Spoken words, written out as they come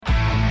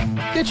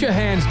Get your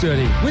hands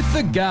dirty with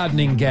the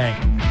Gardening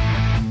Gang.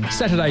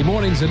 Saturday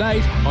mornings at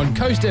 8 on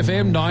Coast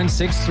FM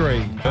 963.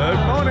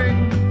 Good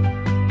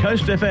morning.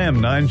 Coast FM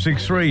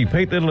 963.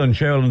 Pete Little and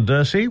Sherilyn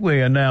Dursey.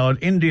 We are now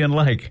at Indian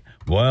Lake.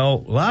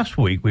 Well, last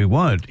week we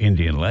weren't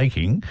Indian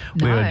Laking.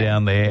 No. We were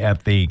down there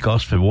at the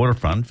Gosford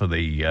Waterfront for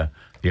the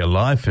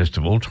Alive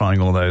Festival,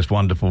 trying all those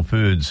wonderful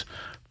foods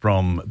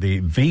from the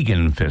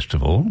Vegan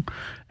Festival.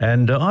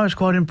 And I was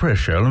quite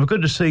impressed, Sherilyn.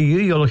 Good to see you.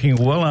 You're looking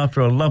well after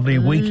a lovely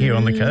week here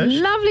on the coast.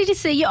 Lovely to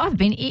see you. I've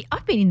been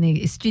in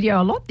the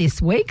studio a lot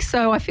this week,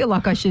 so I feel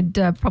like I should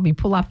probably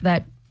pull up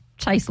that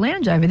Chase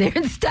Lounge over there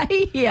and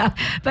stay here.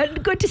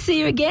 But good to see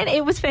you again.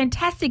 It was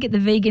fantastic at the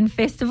Vegan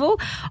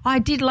Festival. I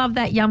did love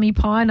that yummy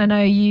pie, and I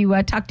know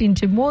you tucked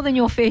into more than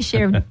your fair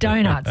share of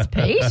donuts,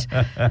 Pete.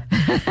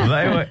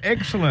 They were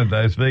excellent,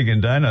 those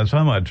vegan donuts.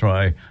 I might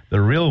try the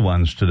real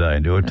ones today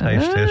and do a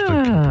taste test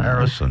of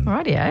comparison.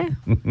 Rightio.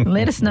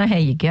 Let us know how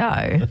you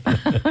go.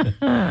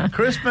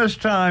 Christmas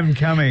time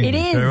coming, It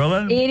is.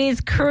 Sherilyn. It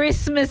is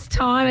Christmas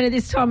time, and at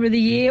this time of the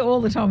year, all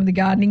the time with the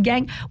Gardening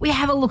Gang, we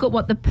have a look at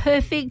what the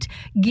perfect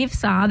gifts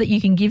are that you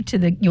can give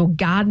to your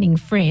gardening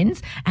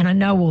friends. And I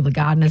know all the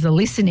gardeners are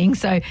listening,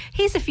 so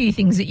here's a few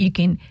things that you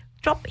can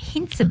drop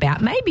hints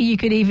about. Maybe you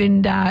could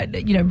even,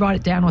 write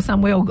it down or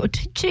somewhere, or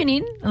tune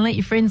in and let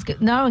your friends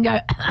know and go,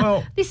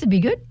 well, this would be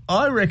good.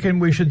 I reckon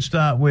we should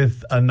start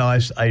with a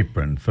nice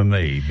apron for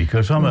me,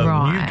 because I'm a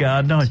new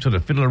gardener. I sort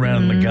of fiddle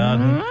around in the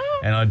garden,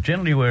 and I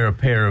generally wear a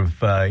pair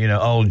of,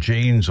 old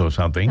jeans or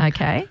something.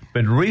 Okay.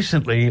 But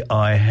recently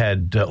I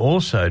had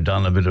also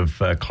done a bit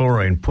of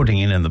chlorine putting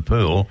in the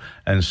pool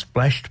and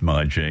splashed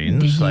my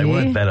jeans. They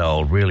weren't that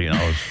old, really, and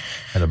I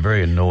had a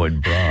very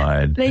annoyed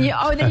bride. Then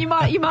you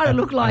might have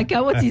looked like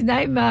what's his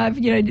name?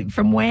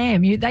 From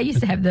Wham. They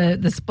used to have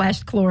the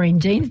splashed chlorine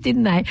jeans,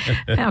 didn't they?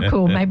 How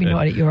cool? Maybe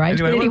not at your age,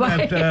 but anyway.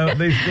 What about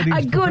these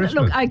goodies for Christmas?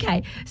 Look.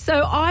 Okay,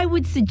 so I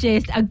would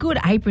suggest a good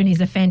apron is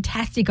a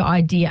fantastic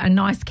idea. A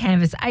nice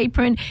canvas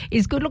apron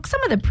is good. Look,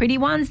 some of the pretty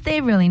ones,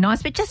 they're really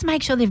nice, but just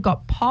make sure they've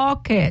got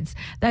pockets.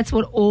 That's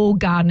what all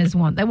gardeners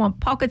want. They want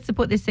pockets to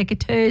put their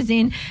secateurs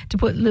in, to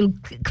put little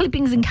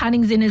clippings and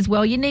cuttings in as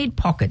well. You need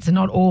pockets, and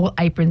not all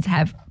aprons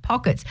have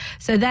pockets.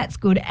 So that's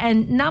good.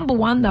 And number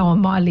one, though,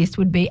 on my list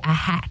would be a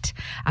hat.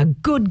 A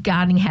good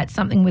gardening hat,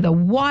 something with a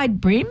wide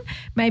brim.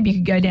 Maybe you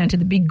could go down to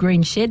the Big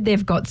Green Shed.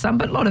 They've got some,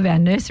 but a lot of our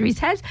nurseries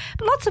have.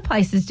 But lots of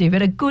places do.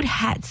 But a good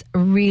hat's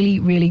really,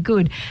 really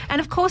good. And,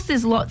 of course,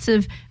 there's lots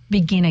of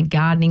beginner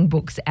gardening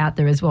books out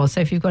there as well. So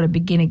if you've got a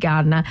beginner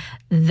gardener,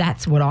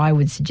 that's what I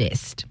would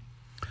suggest.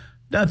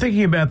 Now,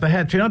 thinking about the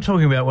hats, you're not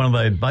talking about one of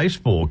those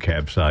baseball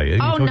caps, are you? You're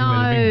talking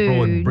about a big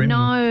broad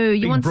brim,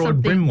 you want broad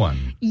something, brim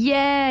one.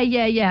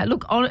 Yeah.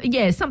 Look,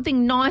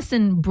 something nice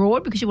and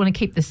broad, because you want to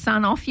keep the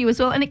sun off you as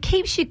well, and it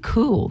keeps you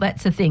cool.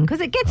 That's the thing,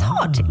 because it gets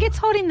hot. It gets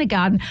hot in the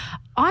garden.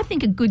 I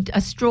think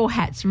a straw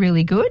hat's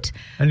really good.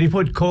 And you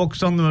put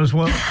corks on them as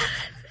well?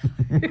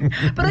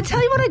 But I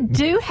tell you what I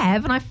do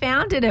have, and I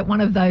found it at one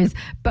of those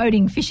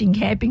boating, fishing,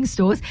 camping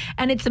stores,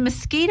 and it's a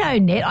mosquito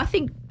net. I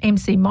think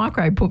MC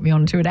Micro put me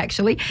onto it,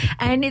 actually,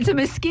 and it's a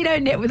mosquito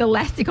net with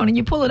elastic on, and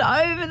you pull it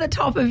over the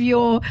top of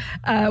your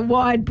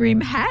wide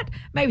brim hat.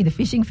 Maybe the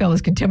fishing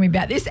fellas could tell me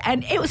about this,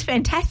 and it was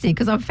fantastic,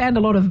 because I've found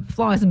a lot of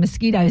flies and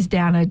mosquitoes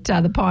down at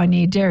the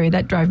Pioneer Dairy.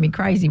 That drove me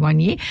crazy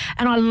one year,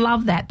 and I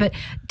love that. But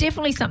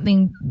definitely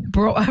something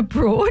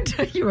broad.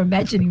 You're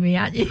imagining me,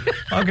 aren't you?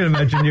 I can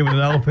imagine you with an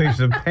old piece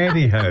of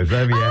pantyhose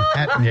over your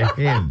hat and your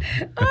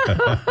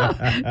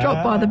head.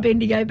 Drop by the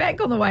Bendigo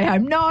Bank on the way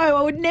home. No, I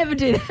would never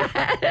do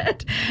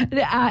that.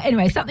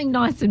 Anyway, something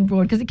nice and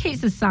broad, because it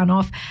keeps the sun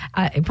off.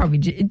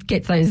 It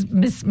gets those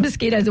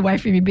mosquitoes away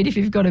from you a bit if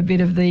you've got a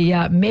bit of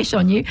the mesh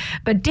on you,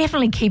 but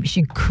definitely keeps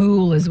you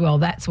cool as well.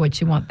 That's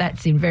what you want.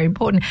 That's very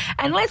important.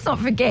 And let's not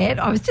forget,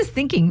 I was just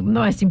thinking, the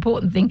most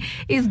important thing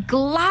is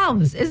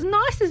gloves. As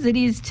nice as it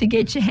is to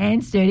get your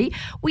hands dirty,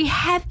 we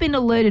have been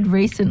alerted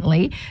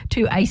recently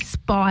to a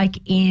spike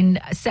in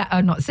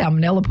not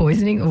salmonella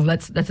poisoning. Oh,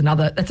 that's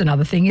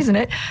another thing, isn't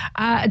it?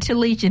 To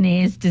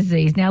Legionnaire's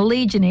disease. Now,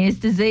 Legionnaire's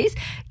disease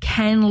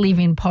can live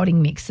in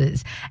potting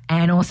mixes,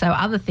 and also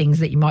other things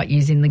that you might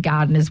use in the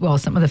garden as well.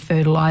 Some of the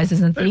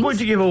fertilisers and things. Would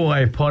you give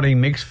away potting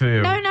mix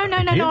for? No.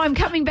 I'm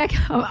coming back.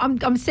 I'm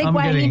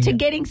segueing into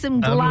getting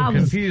some gloves. I'm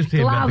confused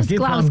here about the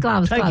gift.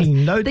 Gloves.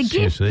 Taking notes,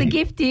 the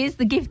gift is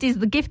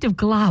the gift of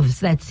gloves.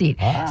 That's it.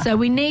 So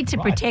we need to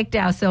protect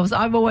ourselves.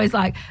 I've always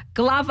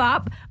glove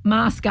up,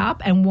 mask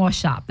up, and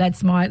wash up.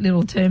 That's my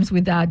little terms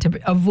with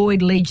to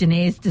avoid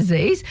Legionnaire's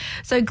disease.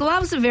 So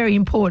gloves are very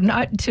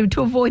important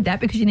to avoid that,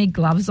 because you need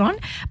gloves on.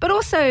 But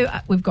also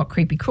we've got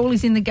creepy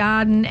crawlies in the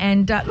garden,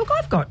 and look,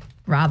 I've got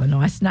rather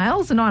nice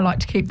nails, and I like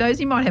to keep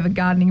those. You might have a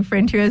gardening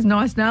friend who has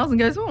nice nails and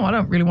goes, I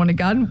don't really want to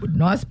garden.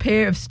 Nice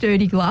pair of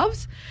sturdy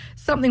gloves.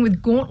 Something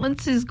with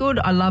gauntlets is good.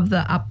 I love the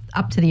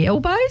up to the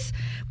elbows,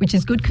 which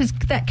is good, because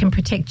that can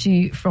protect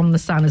you from the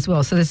sun as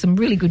well. So there's some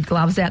really good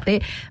gloves out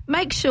there.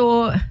 Make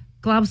sure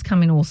gloves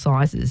come in all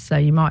sizes, so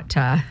you might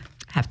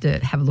have to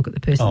have a look at the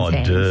person's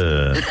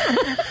hands.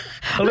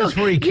 Well, let's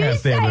recap you there.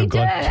 say We've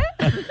got.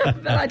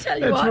 but I tell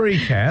you Let's what.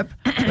 recap.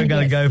 We're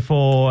going to go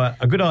for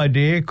a good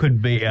idea.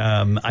 Could be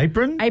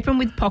apron. Apron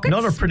with pockets.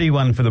 Not a pretty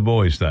one for the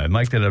boys, though.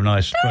 Make that a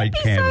nice straight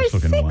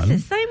canvas-looking one.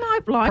 Sexist. They might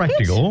like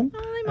Practical. it.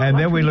 Oh, they might And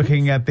like then we're it.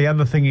 looking at the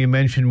other thing you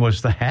mentioned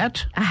was the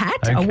hat. A hat,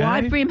 Okay. a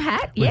wide brim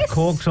hat, With yes.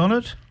 corks on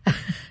it.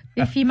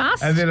 If you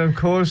must. And then, of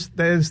course,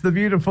 there's the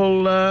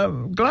beautiful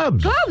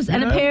gloves. Gloves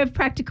and you a know? pair of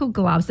practical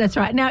gloves. That's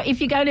right. Now, if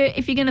you're going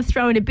to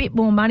throw in a bit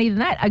more money than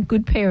that, a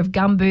good pair of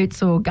gum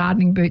boots or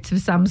gardening boots of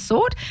some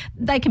sort.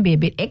 They can be a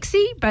bit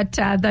exy, but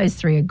those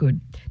three are good.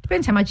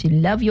 Depends how much you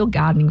love your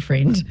gardening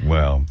friend.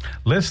 Well,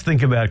 let's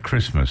think about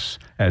Christmas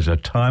as a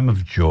time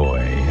of joy,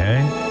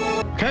 eh?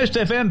 Coast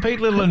FM, Pete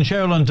Little and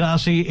Sherilyn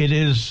Darcy. It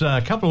is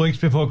a couple of weeks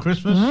before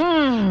Christmas,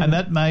 and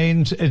that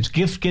means it's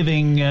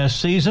gift-giving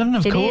season,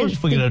 of It course.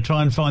 is. We're going to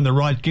try and find the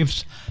right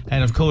gifts.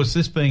 And, of course,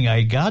 this being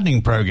a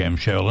gardening program,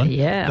 Sherilyn,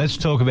 Yeah. let's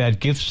talk about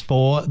gifts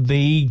for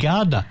the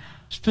gardener,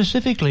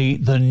 specifically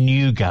the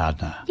new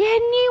gardener. Yeah,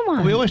 new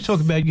one. We always talk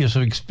about your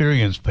sort of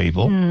experienced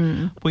people.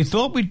 We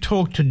thought we'd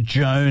talk to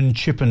Joan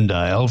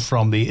Chippendale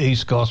from the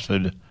East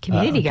Gosford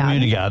Community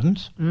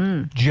Gardens.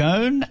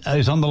 Joan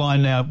is on the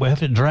line now. We have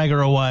to drag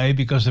her away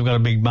because they've got a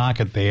big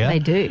market there. They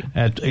do.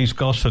 At East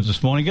Gosford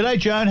this morning. G'day,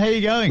 Joan. How are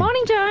you going?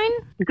 Morning, Joan.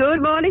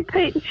 Good morning,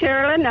 Pete and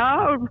Sherilyn.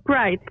 Oh,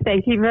 great.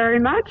 Thank you very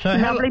much. So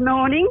how- Lovely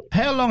morning.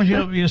 How long is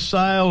your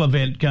sale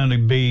event going to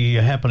be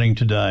happening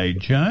today,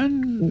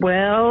 Joan?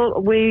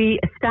 Well, we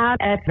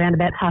start at around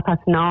about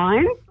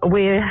 9:30.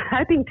 We're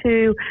hoping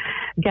to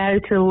go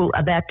till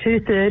about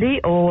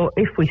 2:30, or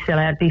if we sell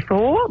out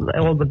before,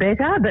 all the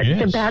better. But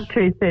Yes. about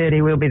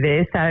 2:30 we'll be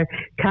there. So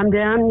come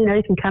down,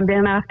 you can come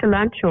down after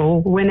lunch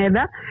or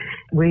whenever.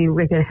 We're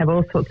going to have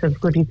all sorts of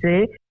goodies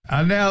there.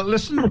 Now,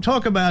 listen, we'll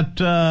talk about,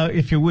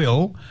 if you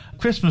will,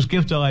 Christmas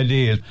gift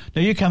ideas.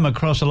 Now, you come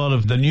across a lot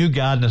of the new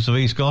gardeners of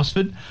East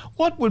Gosford.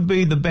 What would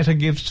be the better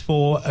gifts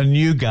for a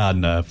new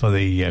gardener for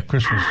the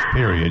Christmas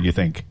period, you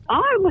think?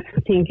 I was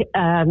thinking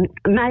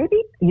maybe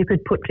you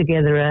could put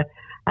together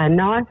a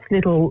nice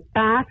little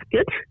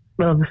basket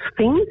of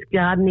things,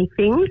 gardening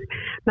things,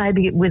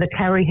 maybe with a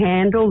carry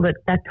handle, that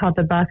type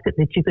of basket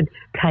that you could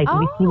take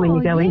with you when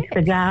you go into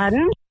the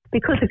garden.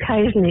 Because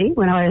occasionally,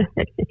 when I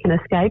can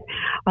escape,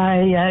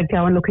 I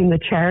go and look in the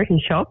charity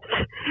shops.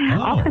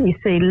 Often you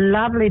see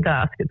lovely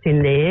baskets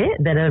in there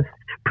that have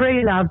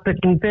pre-loved but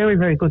in very,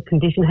 very good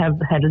condition, have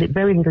had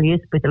very little use,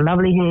 with a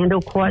lovely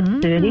handle, quite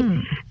sturdy.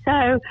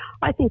 So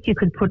I think you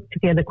could put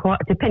together quite,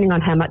 depending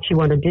on how much you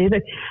want to do,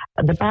 but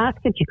the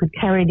basket you could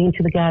carry it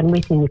into the garden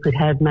with, and you could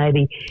have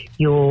maybe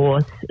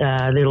your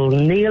little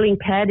kneeling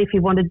pad if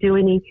you want to do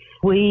any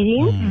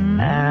weeding,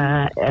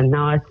 a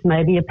nice,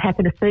 maybe a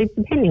packet of seeds,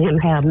 depending on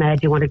how mad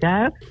you want to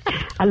go.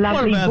 A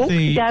lovely about book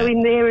the- to go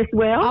in there as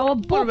well. Oh, a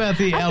What book. about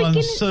the A Alan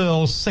beginner-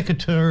 Searle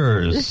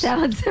secateurs?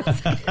 Sounds.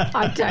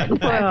 I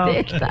don't know Well,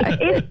 if they're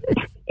though.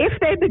 if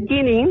they're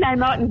beginning, they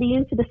mightn't be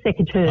into the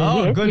secateurs.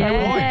 Oh, yes. good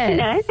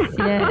Yes, point.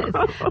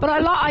 yes. But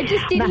I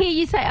just did hear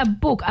you say a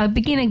book, a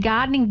beginner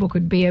gardening book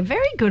would be a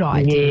very good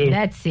idea. Yes.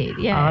 That's it.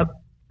 Yeah.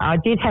 I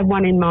did have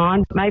one in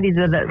mind, maybe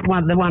the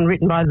one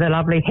written by the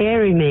lovely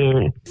hairy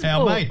man.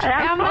 Our mate.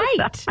 Our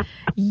mate.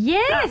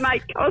 Yes.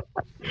 Mate, I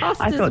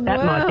Foster's thought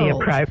that might be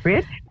World.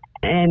 appropriate.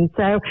 And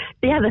so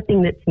the other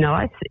thing that's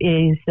nice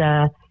is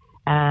a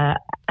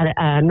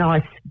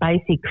nice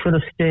basic sort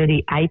of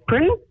sturdy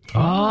apron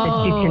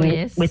that you can,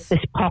 yes. with the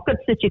pockets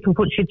that you can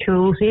put your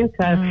tools in.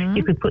 So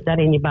you could put that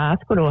in your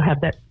basket or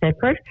have that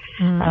separate.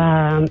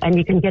 And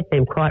you can get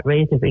them quite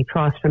reasonably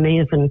priced from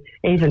even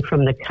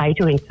from the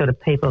catering sort of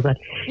people that,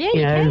 Yeah,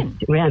 you can.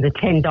 around the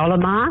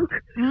 $10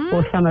 mark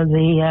or some of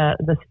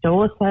the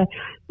stores. So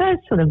those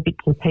sort of bits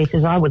and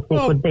pieces I would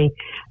think would be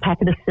a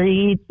packet of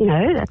seeds,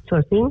 that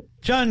sort of thing.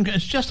 Joan,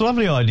 it's just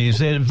lovely ideas.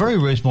 They're very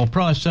reasonable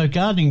price, so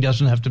gardening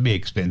doesn't have to be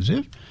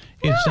expensive.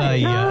 It's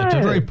it's a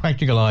very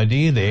practical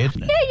idea there.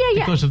 Yeah.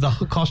 Because of the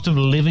cost of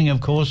living, of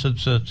course,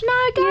 it's No,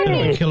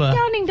 gardening, killer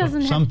gardening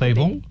doesn't for some have to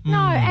people. be. No,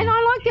 and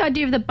I like the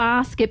idea of the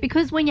basket,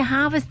 because when you're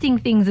harvesting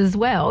things as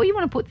well, you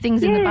want to put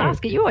things in the Yeah.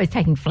 basket. You're always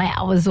taking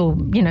flowers or,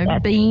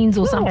 beans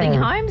or something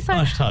home. So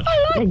Nice touch.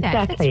 I like that.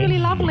 That's Exactly. really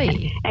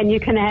lovely. And you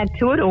can add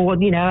to it, or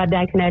they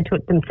can add to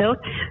it themselves.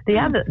 The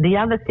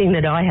other thing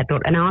that I had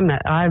thought, and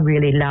I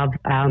really love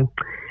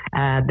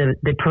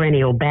the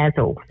perennial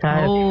basil.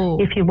 So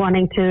if you're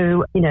wanting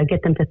to,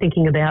 get them to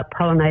thinking about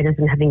pollinators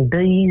and having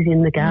bees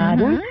in the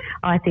garden,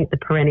 I think the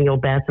perennial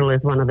basil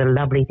is one of the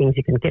lovely things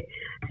you can get.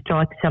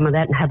 Strike some of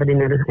that and have it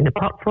in a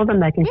pot for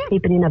them. They can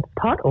keep it in a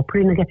pot or put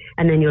it in the garden,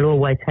 and then you'll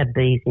always have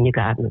bees in your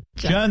garden.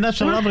 Joan,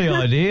 that's a lovely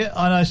idea,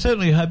 and I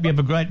certainly hope you have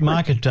a great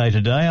market day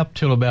today, up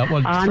till about, 3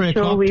 I'm sure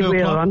o'clock, we 2 will.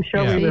 o'clock? I'm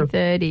sure we will.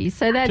 2:30.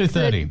 So that's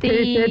 2:30. at the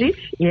 2:30,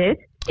 yes.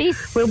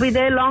 East. We'll be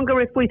there longer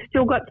if we've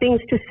still got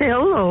things to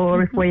sell,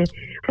 or if we're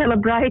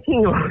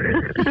celebrating.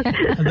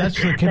 And that's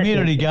the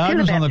Community Till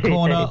Gardens on the about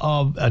corner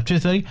 2:30. of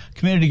 2:30.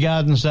 Community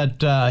Gardens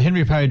at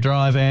Henry Parry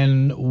Drive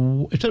and,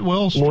 is it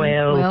Wells Street?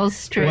 Wells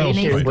Street. Wells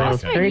in East Street,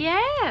 Gosford, okay.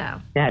 yeah.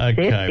 That's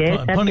Okay, it, yes.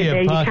 That's plenty it there.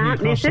 of You parking can't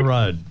across miss the it.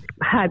 road.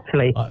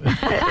 Hopefully.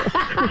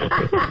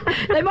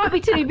 They might be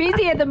too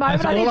busy at the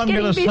moment. That's all I'm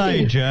going to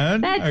say,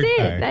 Joan.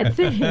 That's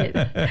it.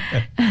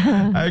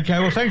 Okay,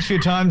 well, thanks for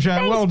your time, Joan.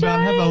 Thanks, well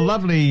done. Joan. Have a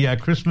lovely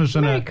Christmas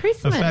and Merry a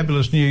Christmas.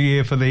 fabulous New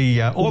Year for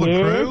the all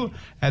the crew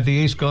at the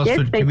East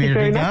Gosford thank you Community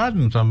very much.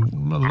 Gardens.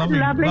 Lovely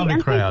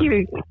and crowd.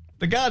 Thank you.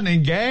 The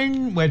Gardening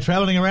Gang, we're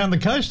travelling around the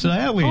coast today,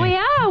 aren't we?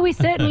 We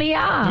certainly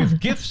are. With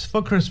gifts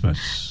for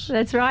Christmas.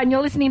 That's right, and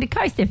you're listening to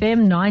Coast FM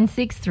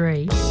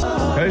 963.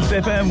 Coast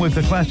FM with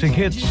the classic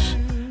hits.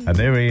 And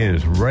there he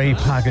is, Ray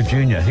Parker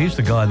Jr. He's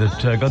the guy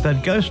that got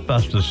that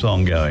Ghostbusters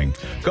song going.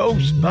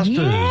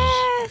 Ghostbusters.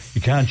 Yes.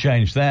 You can't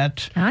change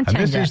that. Can't and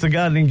change this is that. the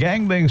Gardening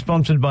Gang, being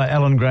sponsored by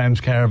Alan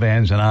Graham's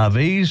Caravans and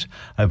RVs.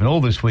 Open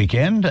all this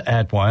weekend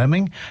at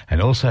Wyoming.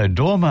 And also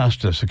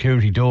Doormaster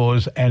Security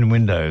Doors and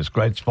Windows.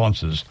 Great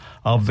sponsors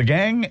of the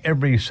gang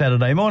every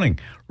Saturday morning.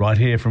 Right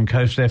here from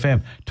Coast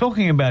FM.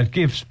 Talking about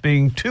gifts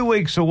being 2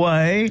 weeks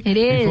away It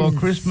is. before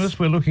Christmas.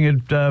 We're looking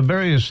at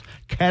various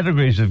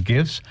categories of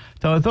gifts.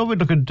 So I thought we'd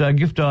look at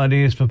gift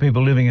ideas for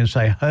people living in,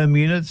 say, home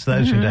units,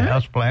 those into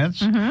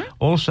houseplants.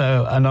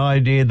 Also, an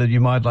idea that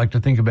you might like to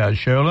think about,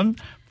 Sherlyn,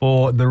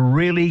 for the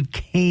really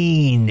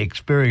keen,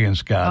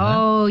 experienced gardener.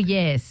 Oh,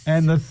 yes.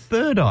 And the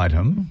third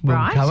item we'll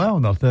Right. cover, or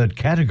the third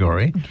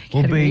category,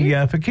 will be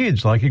for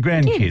kids, like your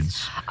grandkids.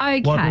 Kids.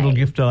 Okay. What little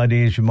gift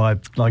ideas you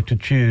might like to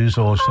choose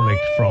or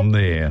select from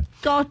there.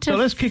 So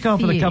let's kick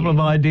off with a couple of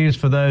ideas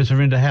for those who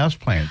are into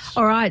houseplants.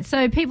 All right,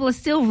 so people are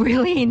still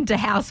really into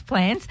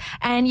houseplants,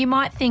 and you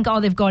might think, oh,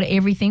 they've got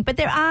everything, but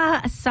there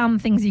are some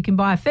things you can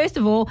buy. First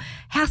of all,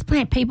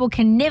 houseplant people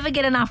can never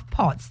get enough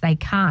pots. They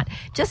can't.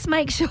 Just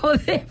make sure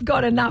they've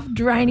got enough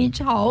drainage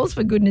holes,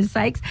 for goodness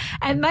sakes,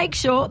 and make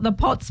sure the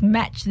pots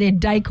match their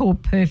decor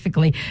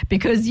perfectly,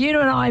 because you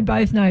and I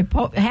both know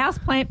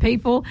houseplant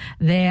people,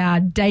 they are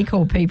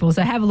decor people.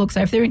 So have a look.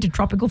 So if they're into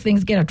tropical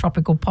things, get a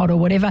tropical pot or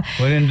whatever.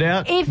 When in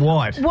doubt,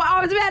 white. Well,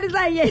 I was about to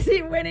say, yes,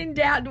 when in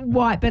doubt,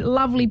 white, but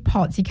lovely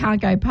pots. You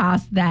can't go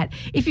past that.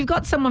 If you've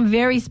got someone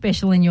very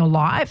special in your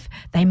life,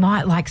 they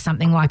might like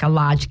something like a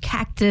large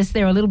cactus.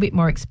 They're a little bit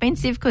more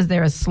expensive because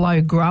they're a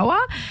slow grower.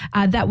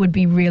 That would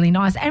be really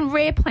nice. And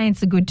rare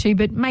plants are good too,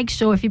 but make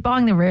sure if you're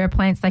buying the rare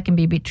plants, they can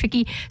be a bit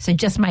tricky. So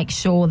just make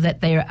sure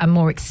that they're a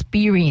more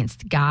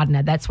experienced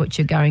gardener. That's what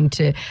you're going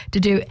to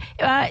do.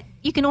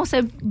 You can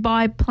also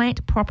buy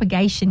plant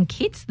propagation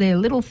kits. They're a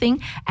little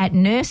thing at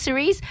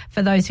nurseries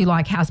for those who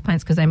like houseplants,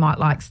 because they might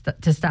like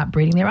to start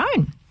breeding their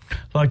own.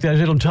 Like those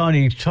little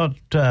tiny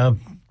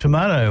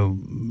tomato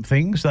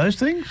things, those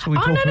things we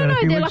talked about a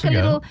few they're weeks like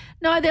ago.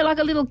 they're like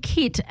a little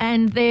kit,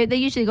 and they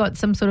usually got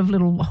some sort of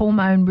little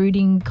hormone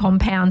rooting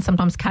compound,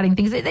 sometimes cutting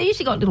things. They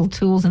usually got little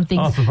tools and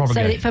things. Oh, for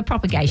propagation. So for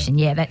propagation,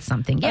 yeah, that's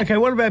something. Yep. Okay,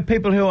 what about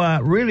people who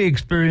are really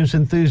experienced,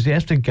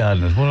 enthusiastic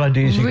gardeners? What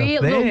ideas you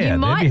got there? Look, you They'd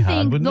might be hard,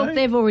 think, wouldn't look, they?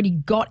 they've already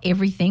got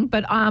everything,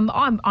 but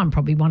I'm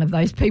probably one of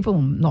those people.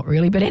 Not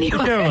really, but anyway.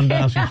 The Carolyn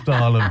Darcy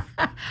style of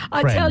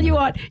I friend. tell you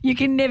what, you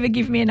can never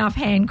give me enough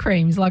hand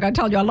creams. Like I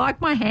told you, I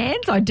like my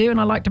hands, I do, and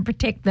I like to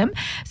protect them.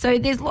 So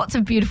there's lots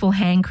of beautiful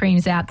hand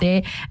creams out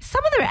there.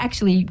 Some of them are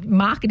actually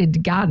marketed to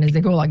gardeners.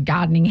 They're called like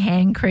gardening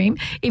hand cream.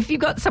 If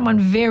you've got someone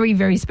very,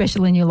 very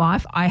special in your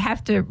life, I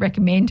have to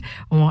recommend,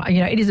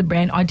 it is a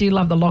brand. I do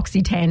love the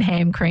L'Occitane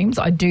hand creams.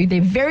 I do.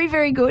 They're very,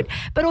 very good.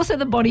 But also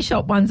the Body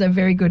Shop ones are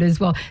very good as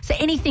well. So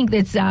anything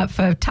that's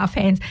for tough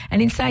hands.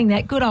 And in saying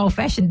that, good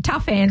old-fashioned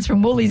tough hands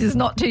from Woolies is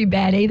not too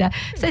bad either.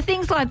 So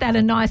things like that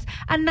are nice.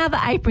 Another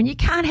apron. You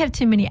can't have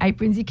too many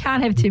aprons. You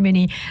can't have too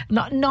many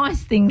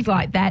nice things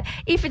like that.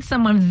 If it's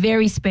someone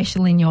very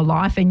special in your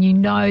life and you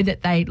know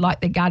that they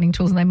like their gardening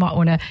tools and they might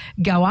want to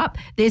go up,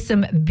 there's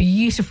some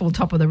beautiful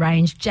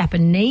top-of-the-range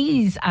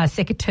Japanese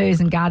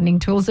secateurs and gardening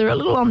tools. They're a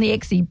little on the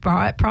exy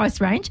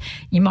price range.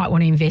 You might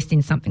want to invest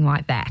in something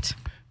like that.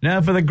 Now,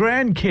 for the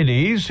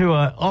grandkiddies who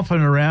are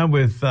often around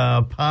with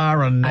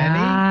Pa and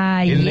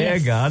Nanny in their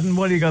garden,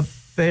 what do you got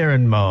there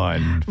in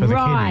mind for the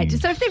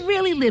kiddies? So if they're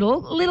really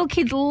little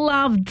kids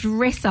love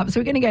dress up. So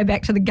we're going to go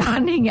back to the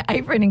gardening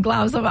apron and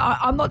gloves.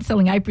 I'm not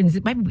selling aprons.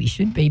 Maybe we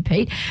should be,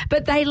 Pete.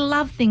 But they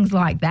love things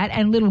like that,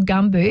 and little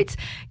gumboots.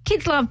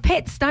 Kids love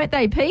pets, don't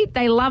they, Pete?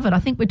 They love it. I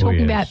think we're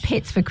talking about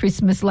pets for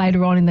Christmas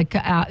later on in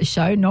the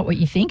show, not what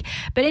you think.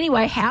 But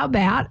anyway, how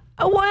about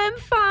a worm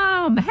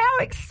farm? How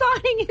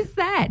exciting is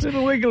that?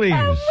 Little Wigglies.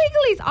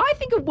 Wigglies. I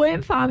think a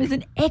worm farm is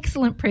an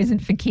excellent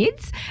present for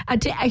kids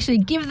to actually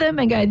give them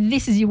and go,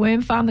 this is your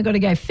worm farm. They've got to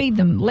go feed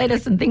them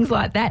lettuce and things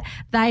like that.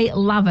 They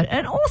love it.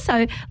 And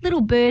also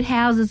little bird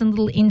houses and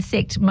little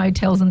insect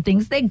motels and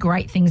things. They're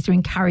great things to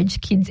encourage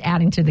kids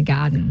out into the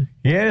garden.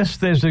 Yes,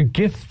 there's a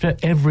gift for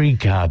every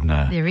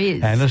gardener. There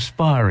is. An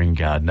aspiring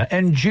gardener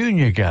and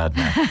junior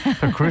gardener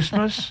for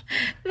Christmas.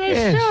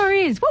 There sure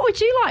is. What would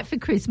you like for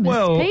Christmas,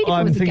 Well, Pete, if it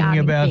I'm was a thinking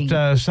gardening about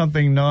thing?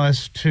 something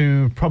nice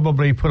to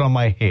probably put on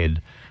my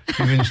head.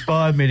 You've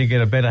inspired me to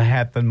get a better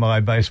hat than my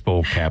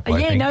baseball cap,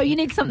 I think. No, you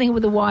need something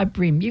with a wide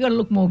brim. You've got to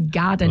look more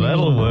gardening.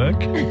 That'll work.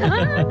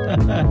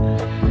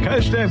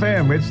 Coast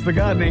FM, it's the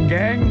Gardening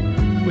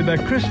Gang with a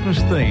Christmas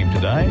theme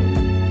today.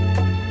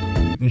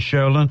 And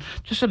Sherlyn,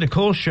 just had to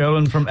call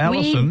Sherlyn from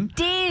Allison. We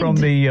did. from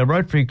the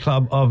Rotary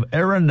Club of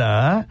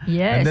Erina.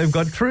 Yes. And they've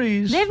got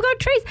trees. They've got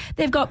trees.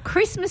 They've got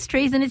Christmas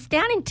trees, and it's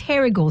down in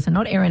Terrigal, so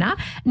not Erina,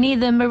 near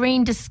the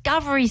Marine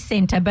Discovery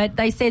Centre. But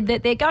they said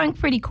that they're going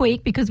pretty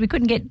quick because we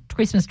couldn't get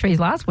Christmas trees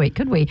last week,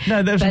 could we?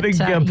 No, there's a big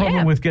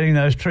problem with getting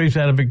those trees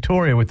out of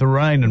Victoria with the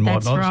rain and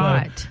whatnot. That's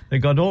right. So they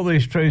got all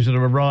these trees that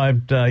have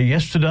arrived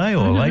yesterday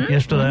or late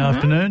yesterday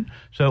afternoon.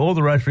 So all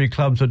the Rotary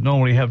clubs that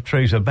normally have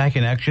trees are back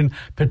in action,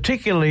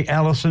 particularly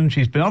Alison.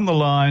 She's been on the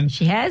line.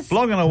 She has.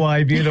 Blogging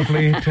away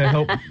beautifully to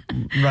help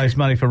raise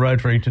money for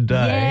Rotary today.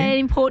 Yeah,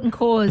 important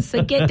cause.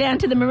 So get down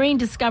to the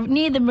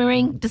near the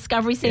Marine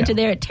Discovery Centre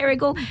there at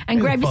Terrigal and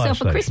grab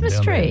yourself a Christmas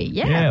tree.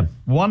 Yeah,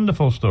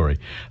 wonderful story.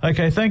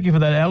 Okay, thank you for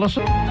that,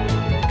 Alison.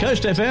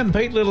 Coast FM,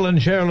 Pete Little and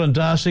Sherilyn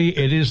Darcy.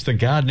 It is the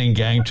Gardening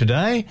Gang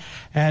today,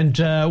 and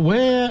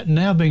we're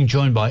now being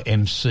joined by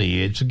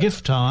MC. It's a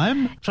gift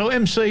time. So,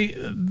 MC,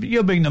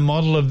 you're being the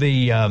model of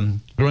the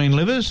green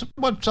livers.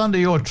 What's under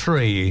your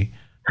tree?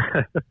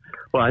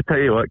 Well, I tell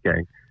you what,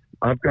 gang,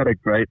 I've got a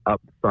great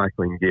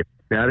upcycling gift.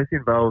 Now, this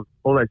involves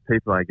all those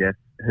people, I guess,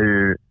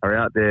 who are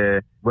out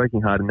there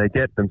working hard and they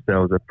get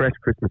themselves a fresh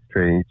Christmas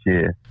tree each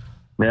year.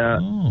 Now,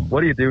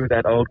 what do you do with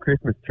that old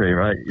Christmas tree,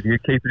 right? If you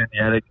keep it in the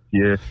attic,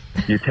 you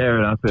tear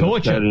it up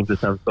and turn it into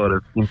some sort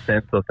of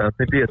incense or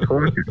something. It'd be a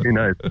torture, who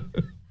knows?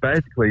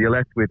 Basically, you're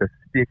left with a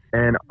stick,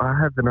 and I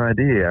have an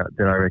idea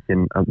that I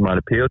reckon might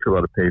appeal to a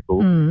lot of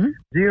people. Do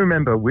you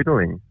remember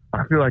whittling?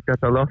 I feel like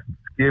that's a lost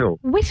skill.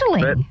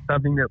 Whittling? That's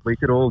something that we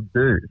could all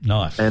do.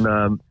 Nice. And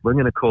we're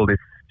going to call this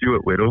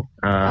Stuart Whittle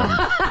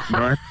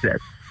knife set.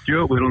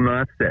 Stuart Whittle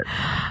knife set.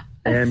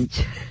 And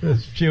the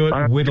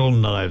Stuart Whittle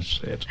knife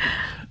set.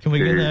 Can we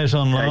get those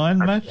online,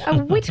 mate? A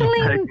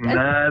whittling?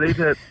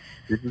 This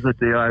is a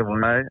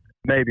DIY,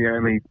 maybe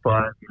only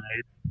 5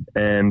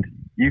 made, and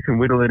you can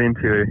whittle it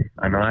into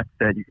a knife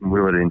set, you can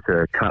whittle it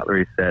into a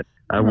cutlery set,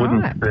 a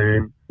wooden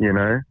spoon, you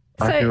know.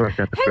 So, I feel like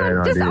that's a great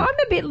idea. I'm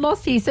a bit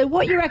lost here. So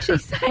what you're actually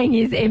saying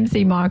is,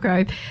 MC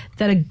Micro,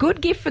 that a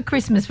good gift for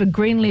Christmas for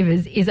green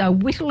livers is a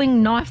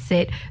whittling knife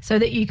set so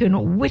that you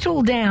can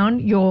whittle down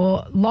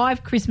your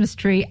live Christmas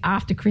tree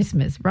after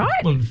Christmas,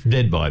 right? Well, it's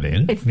dead by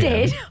then. It's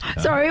dead.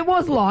 Sorry, it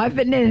was live,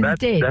 but then it's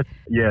dead.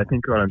 I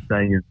think what I'm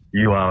saying is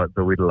you are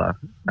the whittler.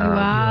 You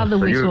are the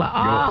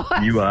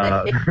whittler. You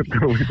are the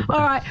whittler.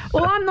 All right.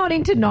 Well, I'm not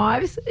into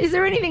knives. Is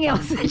there anything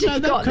else that you've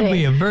got that could there?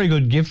 be a very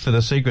good gift for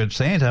the Secret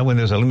Santa when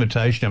there's a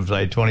limitation of,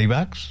 say,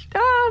 $20.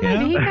 Oh,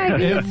 maybe.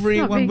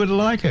 Everyone would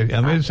like it.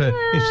 I mean, it's a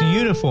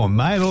uniform,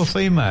 male or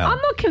female.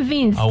 I'm not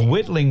convinced. A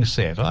whittling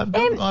set. I've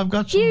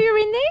got some. You're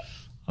in there?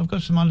 I've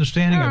got some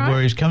understanding of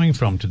where he's coming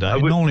from today.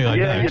 Normally I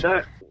don't. You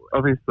know,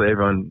 obviously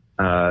everyone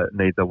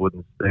needs a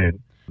wooden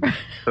spoon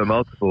for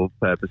multiple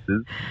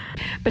purposes.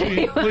 But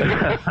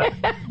anyway.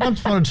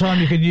 Once upon a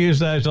time you could use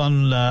those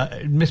on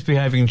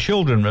misbehaving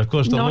children, but of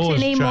course the law's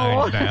changed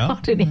now.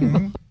 Not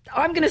anymore.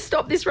 I'm going to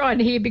stop this right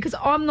here because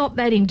I'm not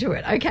that into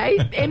it, okay?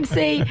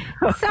 MC,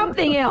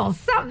 something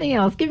else.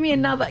 Give me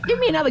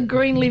another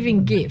green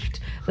living gift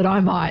that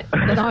I might.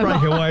 Break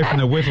away from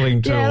the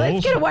whittling tools. Yeah,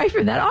 let's get away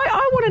from that.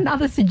 I want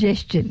another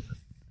suggestion.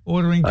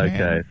 Ordering can.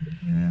 Okay.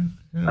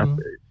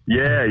 Yeah,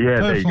 there you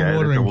go. Personal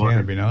watering can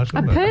would be nice, A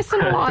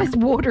personalised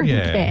watering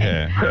can.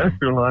 Yeah.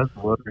 Personalised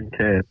watering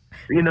can.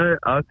 You know,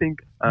 I think...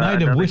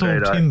 made of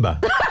whittled timber.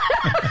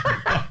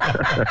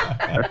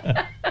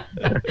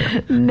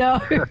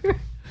 No.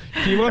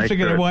 She wants to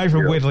get away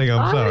from whittling,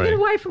 I'm sorry. I want to get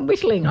away from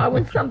whittling. I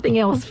want something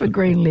else for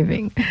green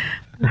living.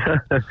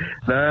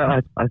 No,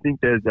 I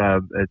think there's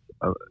a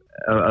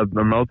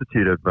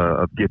multitude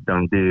of gift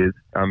ideas.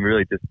 I'm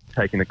really just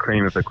taking the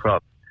cream of the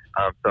crop.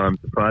 So I'm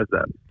surprised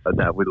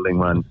that whittling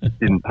one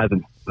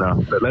hasn't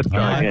enough. But let's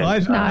try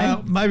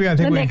again. Maybe I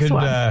think we could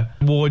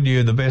award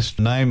you the best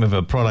name of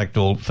a product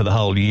for the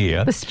whole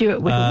year. The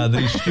Stuart Whittle.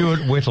 The Stuart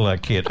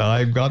Whittler kit.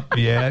 I've got,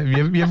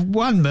 you've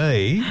won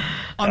me.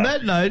 On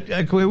that note,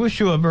 can we wish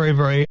you a very,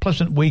 very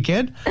pleasant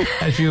weekend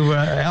as you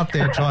out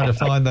there trying to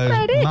find those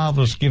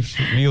marvellous gifts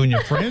for you and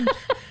your friends.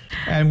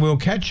 And we'll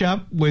catch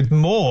up with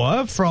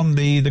more from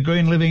the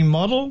Green Living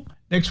model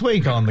next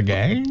week on The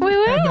Gang. We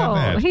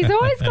will. He's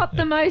always got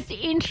the most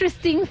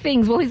interesting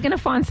things. Well, he's going to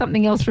find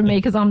something else from me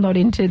because I'm not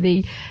into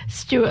the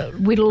Stuart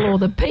Whittle or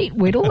the Pete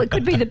Whittle. It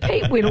could be the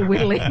Pete Whittle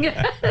whittling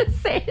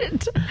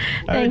set.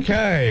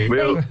 Okay.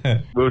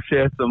 We'll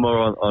share some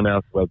more on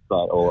our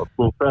website, or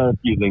we'll throw a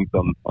few links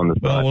on the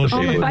site. Well,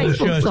 on the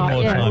Facebook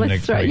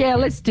site.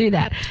 Let's do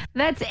that.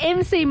 That's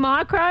MC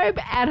Microbe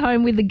at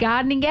home with the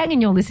Gardening Gang,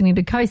 and you're listening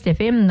to Coast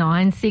FM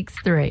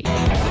 963.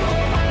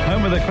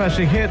 Home of the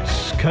classic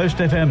hits, Coast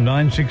FM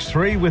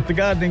 963 with the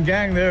Gardening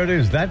Gang. There it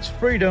is. That's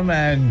Freedom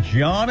and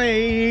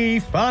Johnny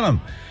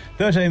Farnham.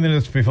 13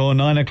 minutes before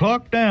 9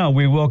 o'clock. Now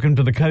we welcome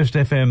to the Coast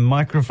FM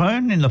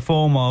microphone in the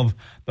form of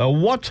the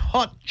What's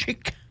Hot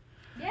chick.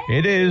 Yay.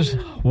 It is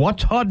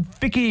What's Hot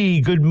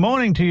Vicky. Good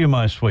morning to you,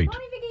 my sweet.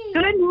 Morning, Vicky.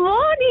 Good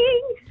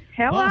morning.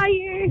 How are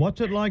you?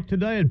 What's it like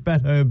today at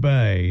Batteau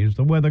Bay? Is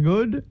the weather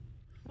good?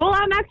 Well,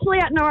 I'm actually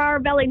at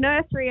Narara Valley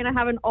Nursery and I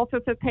have an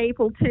offer for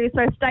people too,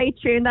 so stay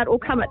tuned. That will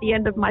come at the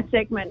end of my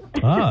segment.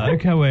 Oh,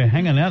 okay, we're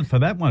hanging out for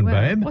that one, Well,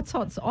 babe. What's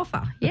Hot's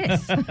offer?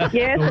 Yes. Yes,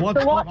 The it's What's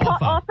the What's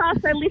Hot Hot offer,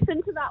 so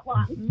listen to that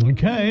one.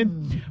 Okay.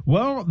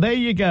 Well, there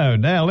you go.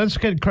 Now, let's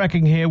get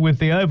cracking here with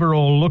the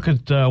overall look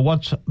at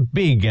what's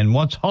big and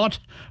what's hot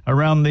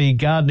around the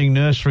gardening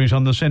nurseries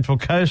on the Central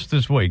Coast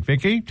this week.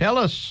 Vicky, tell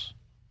us.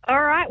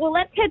 All right, well,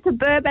 let's head to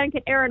Burbank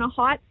and Erina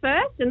Heights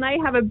first, and they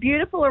have a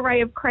beautiful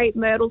array of crepe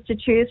myrtles to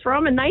choose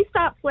from, and they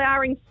start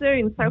flowering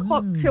soon, so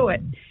hop to it.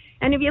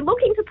 And if you're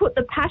looking to put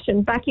the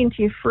passion back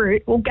into your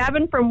fruit, well,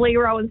 Gavin from Lee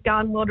Rowan's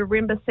Garden World of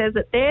Rimba says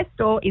that their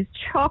store is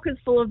chockers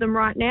full of them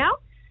right now.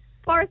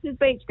 Foresters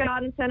Beach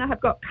Garden Centre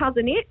have got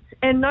Cousin It,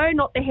 and no,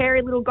 not the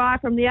hairy little guy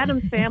from the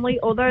Addams family,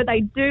 although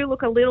they do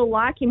look a little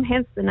like him,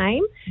 hence the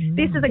name.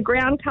 This is a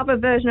ground cover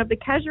version of the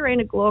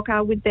Casuarina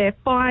glauca with their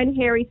fine,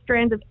 hairy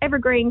strands of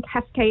evergreen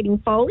cascading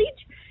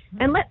foliage.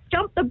 And let's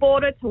jump the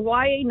border to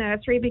YE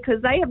Nursery because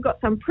they have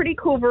got some pretty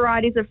cool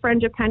varieties of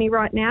frangipani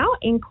right now,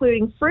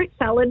 including fruit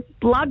salad,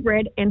 blood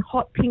red, and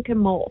hot pink and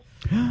more.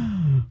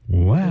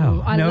 Wow.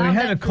 Ooh, I now, we love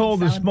had that a call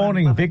fruit this salad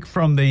morning, one. Vic,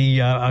 from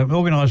the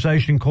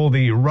organisation called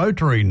the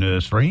Rotary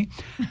Nursery,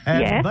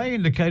 and Yeah. they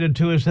indicated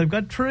to us they've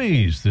got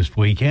trees this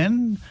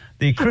weekend.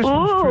 The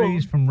Christmas Ooh.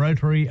 trees from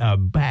Rotary are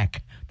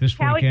back this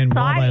How weekend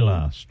while they exciting.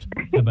 last.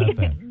 How about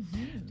that?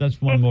 That's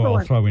one more I'll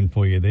Excellent. throw in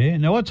for you there.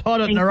 Now, what's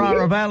hot at Thank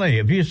Narara you. Valley?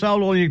 Have you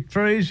sold all your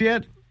trees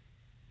yet?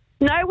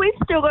 No, we've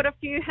still got a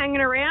few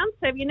hanging around,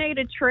 so if you need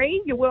a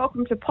tree, you're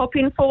welcome to pop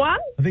in for one.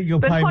 I think you'll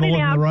But pay hot more in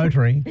than our- the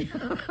Rotary.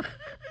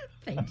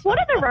 What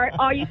are the road?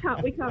 Oh,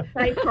 we can't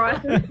say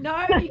prices.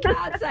 No, you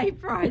can't say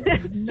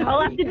prices. No,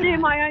 I'll have you to do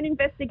can't. my own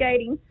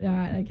investigating.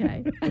 Right,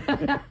 okay.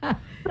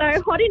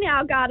 So, hot in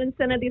our garden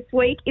centre this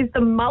week is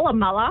the Mulla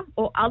Mulla,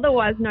 or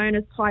otherwise known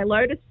as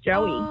Pilotus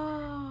Joey.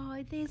 Oh,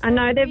 they're so I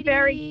know, they're pretty.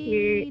 very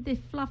cute. They're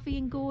fluffy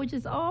and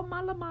gorgeous. Oh,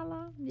 mulla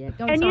mulla. Yeah,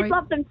 go on, And sorry. you'd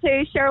love them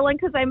too, Sherilyn,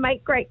 because they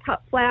make great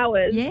cut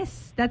flowers.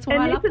 Yes, that's why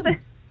And I love them.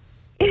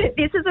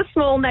 this is a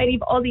small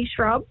native Aussie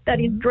shrub that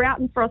is drought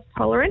and frost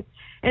tolerant,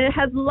 and it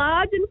has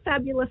large and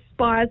fabulous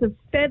spires of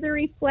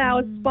feathery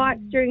flower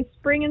spikes during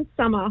spring and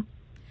summer.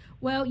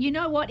 Well, you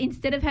know what?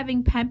 Instead of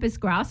having pampas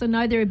grass, I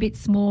know they're a bit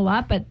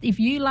smaller, but if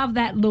you love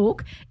that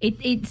look,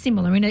 it's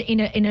similar in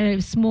a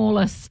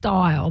smaller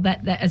style,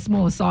 that a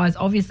smaller size,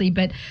 obviously,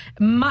 but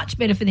much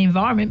better for the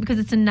environment because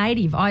it's a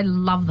native. I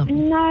love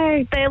them.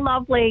 No, they're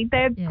lovely.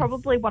 They're Yes.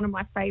 probably one of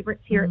my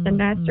favourites here at the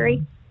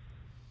nursery.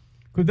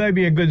 Could they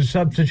be a good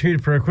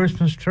substitute for a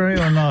Christmas tree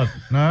or not?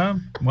 No?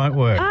 Won't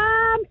work.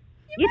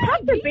 You'd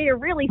have to be a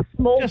really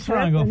small Just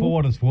person. throwing off for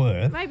what it's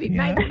worth. Maybe, you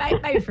know.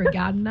 maybe for a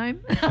garden gnome.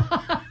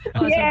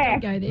 Oh, so Yeah.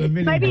 don't go The there.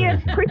 mini Maybe a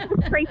version.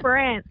 Christmas tree for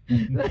ants.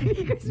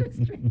 Maybe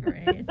Christmas tree for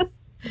ants.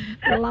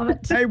 I love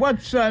it. Hey,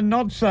 what's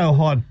not so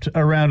hot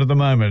around at the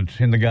moment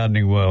in the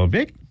gardening world,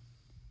 Vic?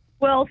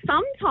 Well,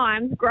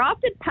 sometimes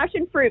grafted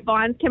passion fruit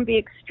vines can be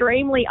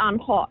extremely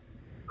unhot.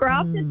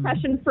 Grafted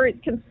passion fruits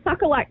can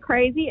sucker like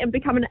crazy and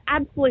become an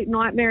absolute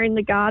nightmare in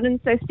the garden,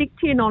 so stick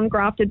to your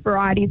non-grafted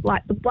varieties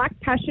like the black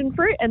passion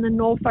fruit and the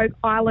Norfolk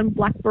Island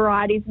black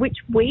varieties, which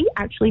we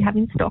actually have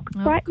in stock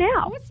right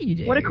now. Of course you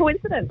do. What a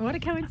coincidence. What a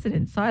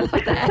coincidence. I love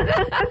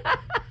that.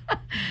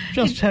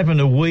 Just having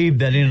to weave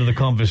that into the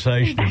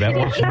conversation about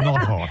what's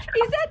not hot.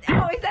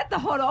 Is that the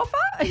hot offer?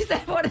 Is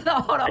that one of the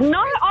hot offers?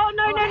 No,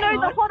 no. hang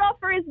The on. hot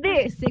offer is The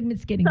this.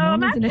 segment's getting So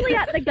I'm warm, isn't actually it?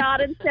 at the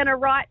garden centre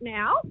right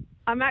now.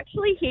 I'm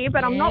actually here,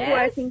 but I'm not Yes.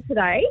 working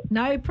today.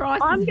 No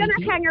prices, I'm going to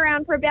Vicky. hang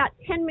around for about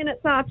 10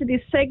 minutes after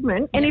this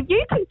segment, and if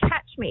you can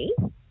catch me,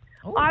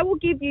 Oh. I will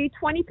give you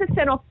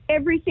 20% off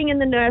everything in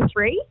the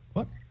nursery.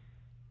 What?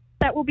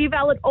 That will be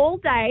valid all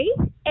day,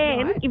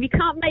 and Right. if you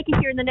can't make it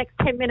here in the next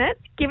 10 minutes,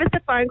 give us a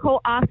phone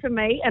call, ask for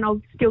me, and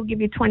I'll still give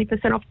you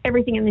 20% off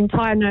everything in the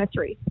entire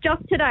nursery.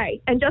 Just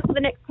today, and just for the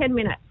next 10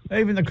 minutes.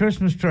 Even the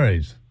Christmas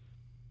trees.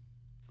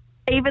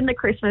 Even the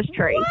Christmas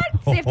tree.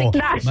 What? So you have to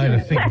catch Made you.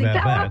 us think You have to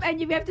about go that. up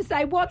and you have to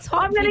say, what's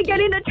hot, I'm going to Vicky? get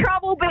into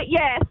trouble, but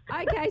yes.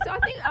 Okay, so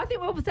I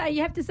think we'll say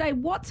you have to say,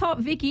 what's hot,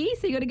 Vicky?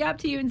 So you got to go up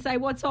to you and say,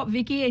 what's hot,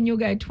 Vicky? And you'll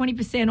go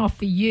 20% off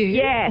for you.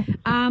 Yeah.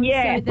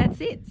 Yeah. So that's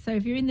it. So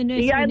if you're in the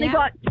nursery You only now,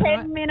 got 10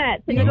 right,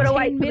 minutes, and You you've got got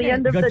to 10 wait till the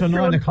end of Got the to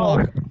 9 true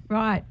o'clock.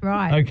 Right,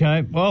 right.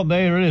 Okay, well,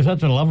 there it is.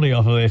 That's a lovely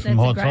offer there from That's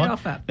a Hot great Hot.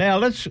 offer. Now,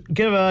 let's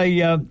give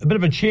a bit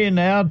of a cheer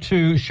now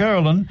to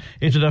Sherilyn.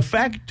 Is it a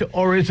fact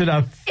or is it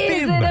a fib?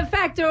 Is it a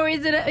fact or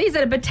is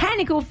it a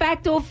botanical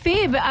fact or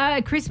fib?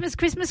 Christmas,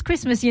 Christmas,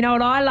 Christmas. You know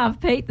what I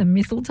love, Pete? The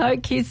mistletoe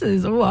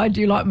kisses. Oh, I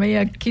do like me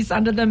a kiss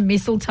under the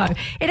mistletoe.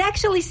 It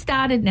actually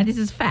started, now this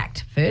is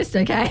fact first,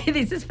 okay?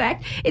 This is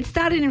fact. It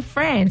started in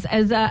France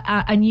as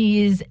a New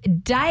Year's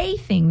Day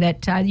thing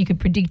that you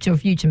could predict your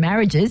future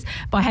marriages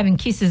by having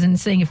kisses and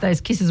seeing if those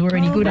kisses were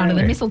any good under the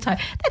really? mistletoe.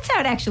 That's how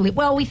it actually,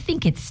 well, we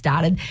think it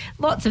started.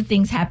 Lots of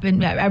things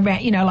happen around,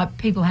 like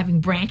people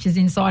having branches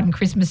inside and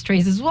Christmas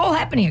trees. It's all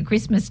happening at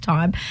Christmas time.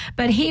 time.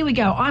 But here we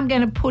go. I'm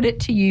going to put it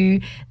to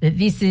you that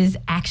this is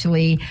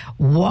actually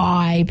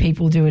why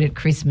people do it at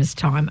Christmas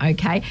time,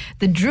 okay?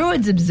 The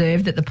Druids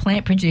observed that the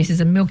plant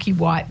produces a milky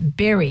white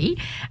berry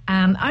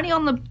only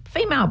on the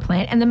female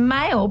plant, and the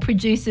male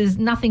produces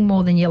nothing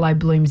more than yellow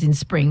blooms in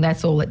spring.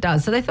 That's all it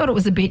does. So they thought it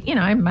was a bit,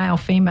 male,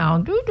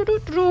 female.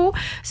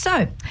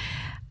 So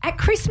at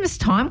Christmas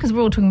time, because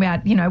we're all talking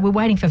about, we're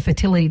waiting for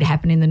fertility to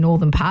happen in the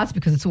northern parts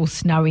because it's all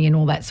snowy and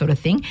all that sort of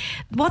thing.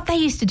 What they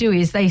used to do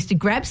is they used to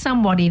grab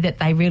somebody that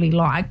they really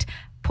liked,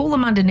 pull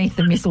them underneath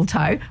the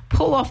mistletoe,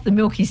 pull off the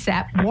milky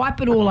sap,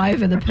 wipe it all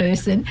over the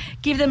person,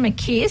 give them a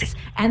kiss,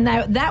 and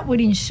that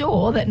would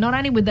ensure that not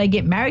only would they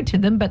get married to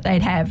them, but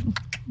they'd have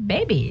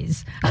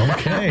babies.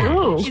 Okay.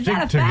 Is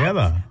that a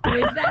together. Fact, or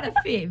is that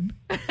a fib?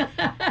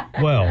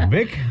 Well,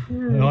 Vic,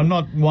 I'm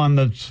not one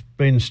that's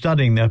been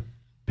studying that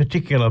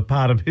particular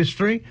part of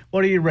history.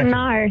 What do you reckon?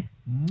 No.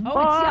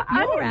 Oh,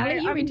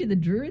 you're into the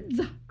Druids.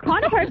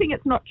 Kind of hoping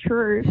it's not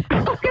true.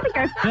 I'm going to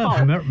go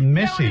false. That's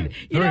messy.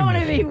 You don't want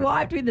to be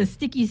wiped with the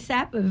sticky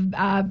sap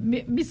of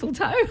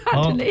mistletoe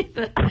underneath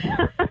it.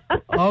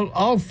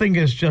 I'll think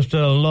it's just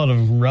a lot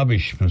of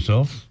rubbish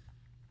myself.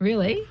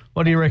 Really?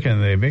 What do you reckon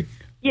there, Vic?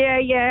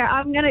 Yeah,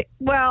 I'm going to...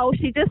 Well,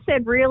 she just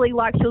said really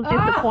like she was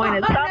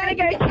disappointed, so I'm going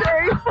to go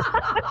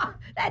through.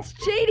 That's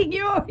cheating.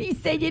 You already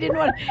said you didn't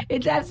want...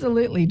 It's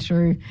absolutely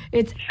true.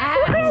 It's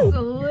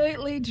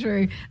absolutely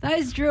true.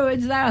 Those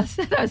Druids, they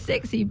were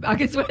sexy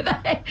buggers, were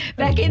they?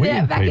 Back in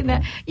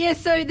there. Yeah,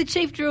 so the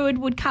chief Druid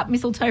would cut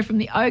mistletoe from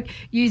the oak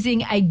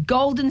using a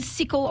golden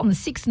sickle on the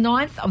 6th,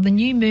 9th of the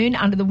new moon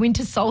under the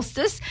winter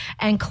solstice,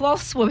 and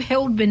cloths were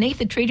held beneath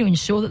the tree to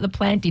ensure that the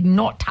plant did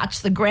not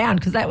touch the ground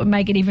because that would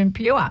make it even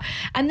purer.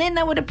 And then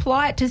they would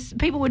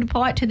people would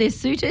apply it to their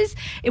suitors.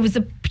 It was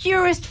the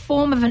purest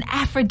form of an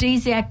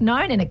aphrodisiac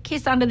known, and a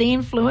kiss under the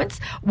influence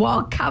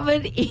while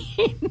covered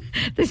in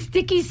the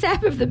sticky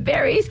sap of the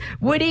berries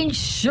would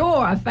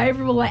ensure a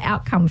favourable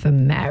outcome for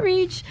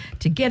marriage,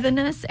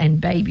 togetherness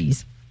and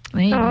babies.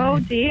 Oh,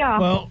 dear.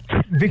 Well,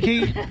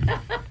 Vicky,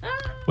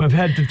 we've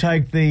had to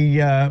take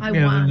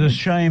the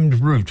shamed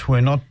route.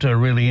 We're not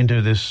really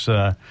into this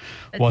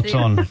what's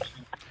on.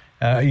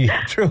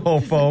 True or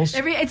false?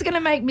 It's going to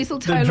make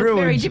mistletoe look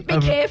very... Be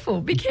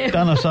careful.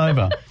 Done us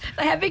over.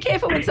 Be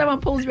careful when someone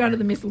pulls you under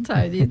the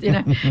mistletoe,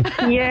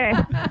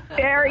 Yeah,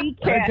 very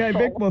careful. Okay,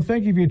 Vic, well,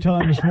 thank you for your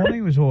time this morning.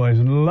 It was always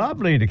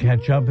lovely to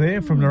catch up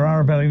there from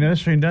Narara Valley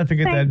Nursery. And don't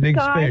forget that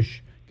big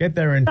special. Get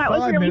there in 5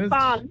 minutes. That was really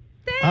fun.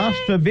 Ask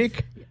for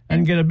Vic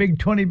and get a big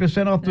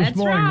 20% off this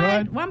morning,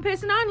 right? One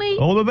person only.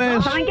 All the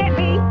best. Come and get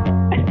me.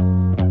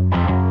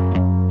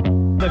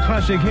 The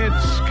classic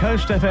hits,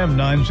 Coast FM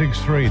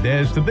 963.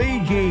 There's the Bee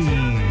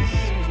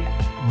Gees.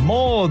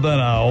 More Than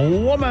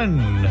a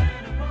Woman.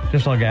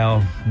 Just like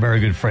our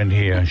very good friend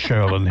here,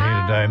 Sherilyn,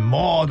 here today.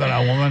 More than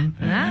a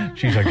woman.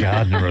 She's a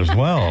gardener as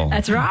well.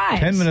 That's right.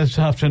 10 minutes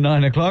after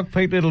 9 o'clock.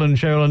 Pete Little and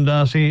Sherilyn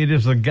Darcy. It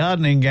is the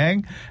Gardening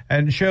Gang.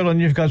 And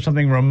Sherilyn, you've got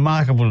something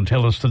remarkable to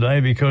tell us today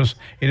because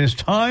it is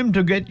time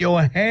to get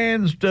your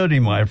hands dirty,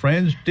 my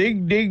friends.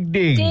 Dig, dig,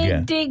 dig.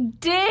 Dig, dig,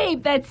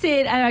 dig. That's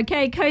it.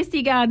 Okay,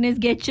 Coastie gardeners,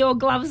 get your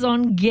gloves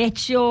on,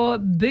 get your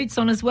boots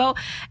on as well.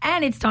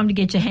 And it's time to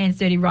get your hands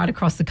dirty right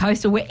across the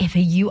coast or wherever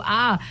you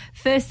are.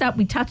 First up,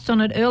 we touched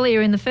on it earlier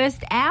in the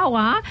first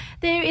hour,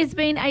 there has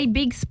been a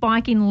big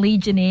spike in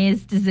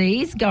Legionnaire's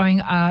disease going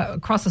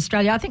across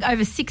Australia. I think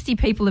over 60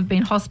 people have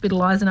been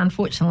hospitalised and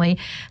unfortunately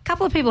a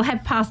couple of people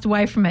have passed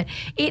away from it.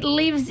 It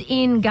lives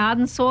in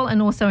garden soil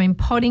and also in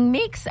potting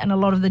mix and a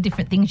lot of the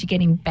different things you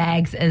get in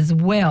bags as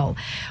well.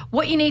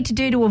 What you need to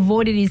do to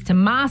avoid it is to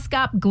mask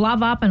up,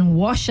 glove up and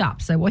wash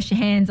up. So wash your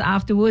hands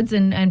afterwards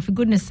and for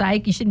goodness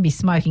sake, you shouldn't be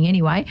smoking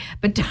anyway,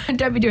 but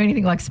don't be doing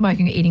anything like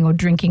smoking, eating or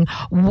drinking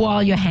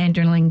while you're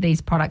handling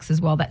these products as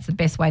well. That's the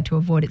best way to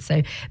avoid it.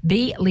 So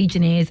be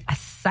Legionnaires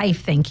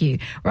safe, thank you.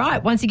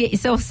 Right, once you get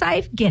yourself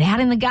safe, get out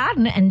in the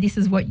garden and this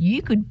is what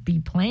you could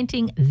be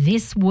planting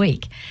this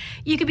week.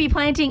 You could be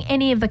planting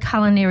any of the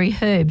culinary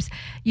herbs.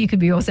 You could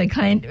be also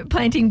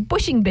planting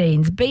bushing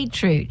beans,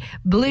 beetroot,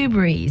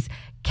 blueberries,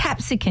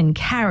 capsicum,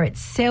 carrots,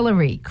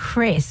 celery,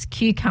 cress,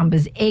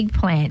 cucumbers,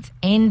 eggplants,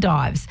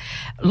 endives.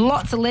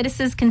 Lots of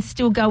lettuces can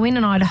still go in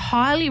and I'd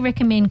highly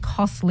recommend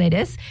Cos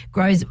lettuce.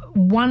 Grows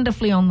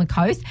wonderfully on the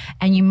coast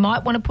and you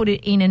might want to put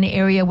it in an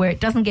area where it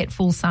doesn't get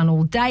full sun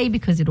all day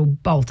because it'll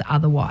bolt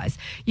otherwise.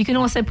 You can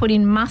also put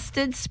in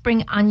mustard,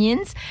 spring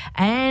onions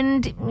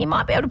and you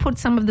might be able to put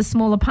some of the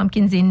smaller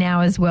pumpkins in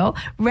now as well.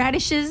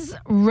 Radishes,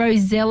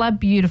 rosella,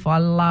 beautiful. I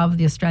love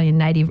the Australian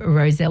native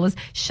rosellas.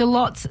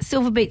 Shallots,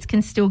 silver beets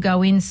can still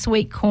go in.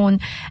 Sweet corn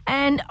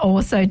and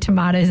also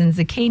tomatoes and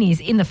zucchinis.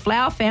 In the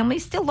flower family,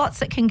 still lots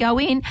that can go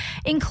in,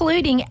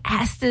 including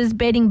asters,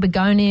 bedding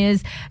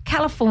begonias,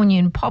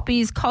 Californian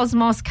poppies,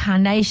 cosmos,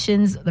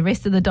 carnations, the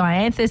rest of the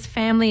dianthus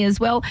family as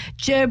well,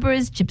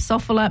 gerberas,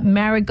 gypsophila,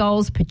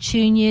 marigolds,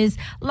 petunias,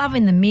 love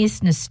in the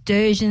mist,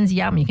 nasturtiums,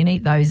 yum, you can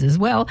eat those as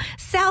well,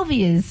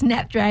 salvias,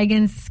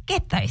 snapdragons,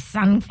 get those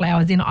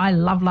sunflowers in. I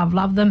love, love,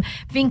 love them.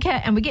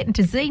 Vinca, and we're getting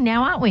to Z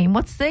now, aren't we? And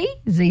what's Z?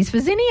 Z's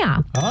for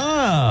zinnia.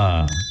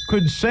 Ah, could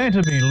Could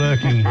Santa be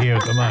lurking here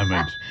at the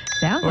moment?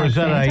 Sounds Or like is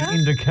that Santa. an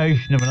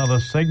indication of another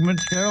segment,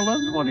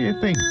 Sherilyn? What do you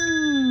think?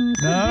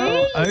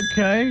 No?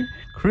 Okay.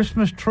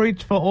 Christmas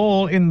treats for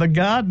all in the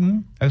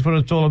garden. That's what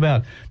it's all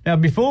about. Now,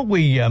 before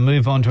we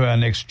move on to our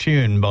next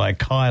tune by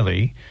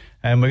Kylie,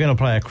 and we're going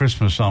to play a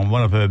Christmas song,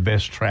 one of her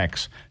best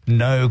tracks,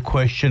 no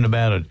question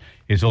about it.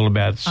 It's all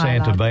about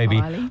Santa, love baby.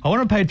 Kylie. I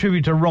want to pay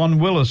tribute to Ron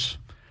Willis.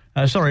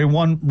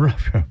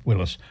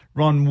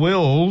 Ron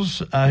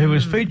Wills, who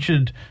was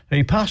featured.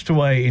 He passed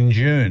away in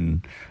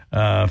June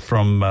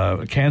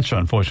from cancer,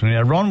 unfortunately.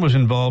 Now, Ron was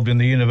involved in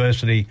the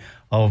University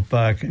of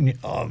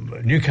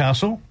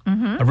Newcastle,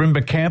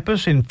 Arimba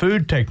campus in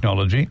food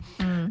technology.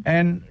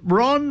 And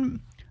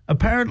Ron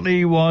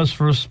apparently was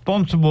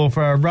responsible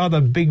for a rather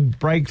big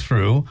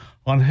breakthrough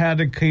on how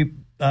to keep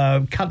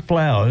cut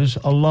flowers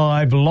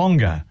alive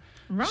longer.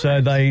 Right.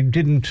 So they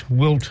didn't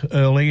wilt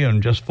early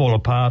and just fall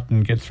apart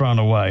and get thrown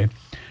away.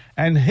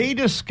 And he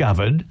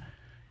discovered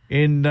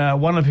in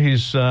one of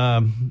his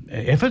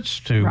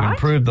efforts to Right.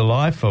 improve the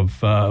life of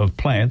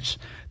plants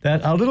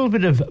that a little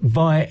bit of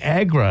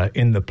Viagra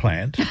in the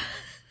plant,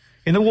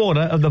 in the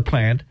water of the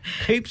plant,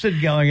 keeps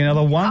it going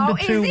another 1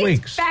 to 2 is this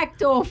weeks.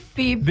 fact or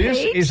fib, This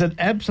Pete? is an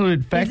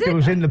absolute fact. Is it? It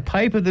was in the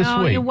paper this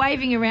Oh, week. you're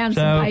waving around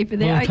So some paper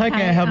there. we'll take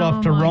Okay. our hat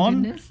off to my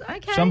Ron. goodness.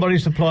 Okay. Somebody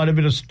supplied a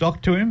bit of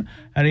stock to him,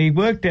 and he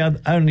worked out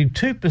only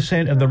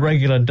 2% of the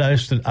regular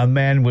dose that a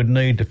man would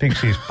need to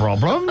fix his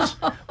problems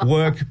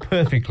worked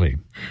perfectly.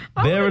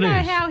 There it I don't know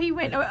is. how he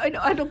went. Look,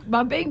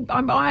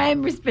 I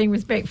am being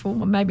respectful.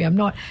 Well, maybe I'm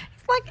not.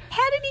 It's like,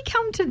 how did he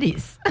come to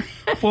this?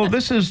 Well,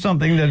 this is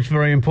something that's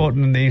very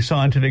important in the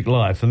scientific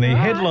life. And the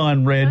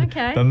headline read,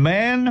 Okay. "The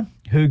man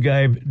who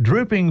gave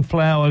drooping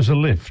flowers a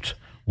lift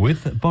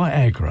with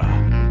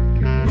Viagra."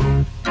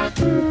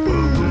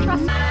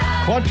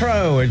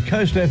 Quattro at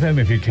Coast FM,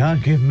 If You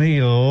Can't Give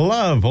Me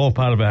Love, all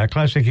part of our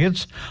classic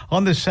hits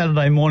on this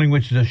Saturday morning,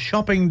 which is a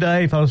shopping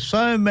day for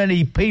so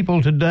many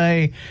people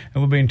today.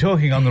 And we've been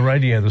talking on the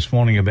radio this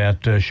morning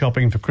about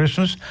shopping for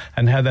Christmas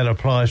and how that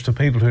applies to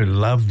people who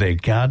love their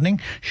gardening.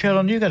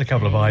 Sherilyn, you've got a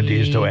couple of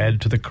ideas to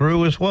add to the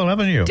crew as well,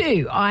 haven't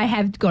you? I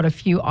have got a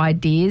few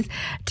ideas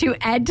to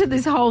add to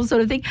this whole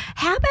sort of thing.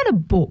 How about a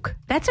book?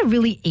 That's a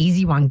really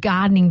easy one.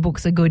 Gardening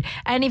books are good.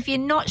 And if you're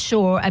not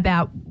sure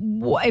about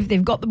if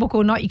they've got the book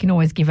or not, you can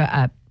always give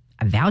a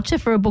voucher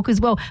for a book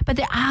as well. But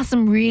there are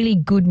some really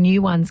good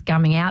new ones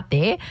coming out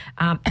there.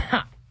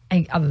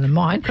 Other than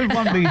mine. Could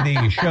one be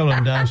the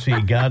Sherilyn Darcy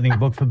gardening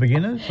book for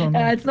beginners?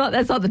 That's not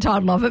the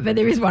title of it, but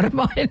there is one of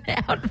mine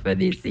out for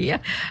this year.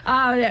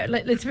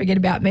 Let's forget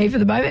about me for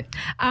the moment.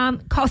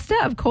 Costa,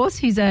 of course,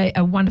 who's a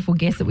wonderful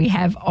guest that we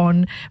have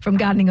on from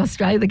Gardening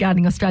Australia, the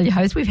Gardening Australia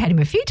host. We've had him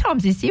a few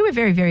times this year. We're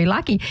very, very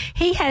lucky.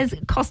 He has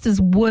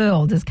Costa's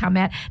World has come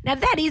out. Now,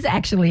 that is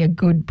actually a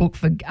good book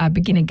for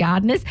beginner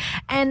gardeners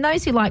and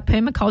those who like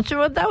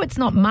permaculture, although it's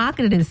not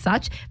marketed as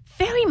such.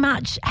 Very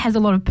much has a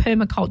lot of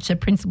permaculture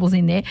principles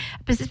in there,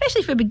 but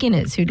especially for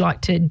beginners who'd like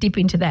to dip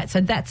into that.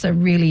 So that's a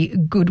really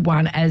good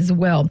one as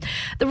well.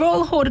 The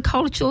Royal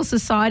Horticultural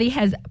Society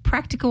has the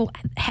Practical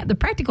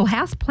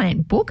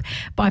Houseplant book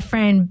by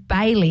Fran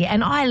Bailey,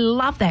 and I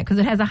love that because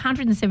it has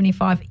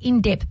 175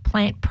 in-depth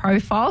plant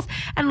profiles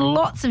and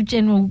lots of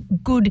general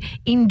good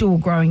indoor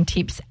growing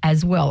tips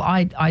as well.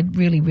 I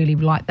really, really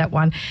like that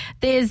one.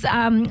 There's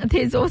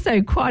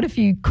also quite a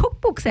few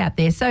cookbooks out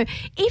there. So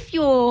if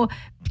you're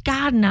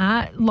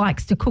gardener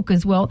likes to cook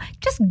as well,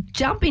 just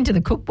jump into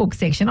the cookbook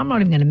section. I'm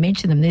not even going to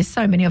mention them. There's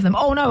so many of them.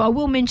 Oh, no, I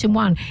will mention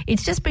one.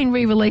 It's just been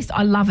re-released.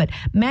 I love it.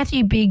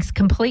 Matthew Biggs'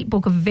 Complete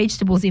Book of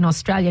Vegetables in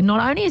Australia.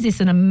 Not only is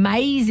this an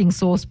amazing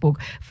source book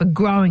for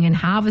growing and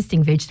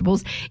harvesting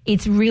vegetables,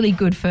 it's really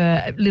good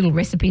for little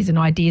recipes and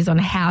ideas on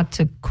how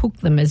to cook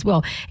them as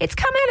well. It's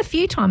come out a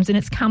few times and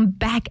it's come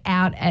back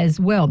out as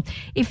well.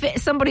 If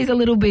somebody's a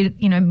little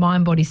bit,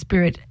 mind, body,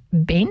 spirit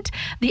bent,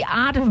 The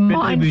Art of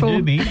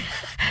Mindful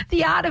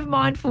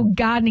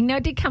Gardening. Now,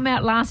 it did come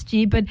out last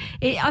year, but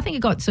I think it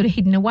got sort of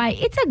hidden away.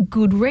 It's a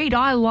good read.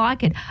 I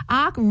like it.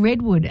 Ark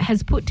Redwood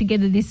has put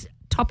together this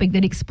topic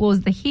that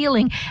explores the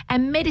healing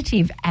and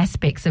meditative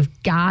aspects of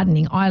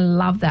gardening. I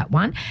love that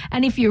one.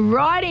 And if you're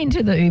right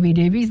into the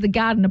ooby-doobies, The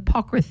Garden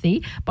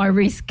Apocryphy by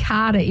Rhys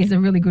Carter is a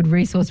really good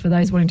resource for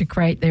those wanting to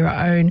create their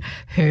own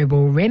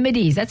herbal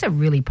remedies. That's a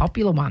really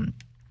popular one.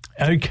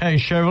 Okay,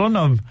 Sherilyn,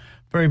 I'm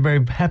very,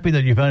 very happy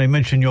that you've only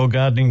mentioned your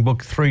gardening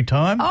book 3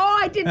 times. Oh,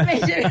 I didn't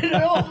mention it at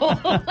all.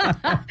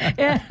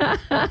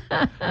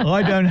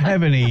 I don't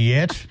have any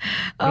yet,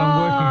 but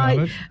I'm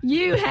working on it.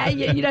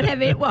 You don't have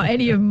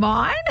any of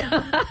mine?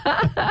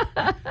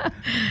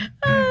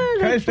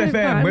 Coast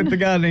FM with the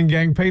Gardening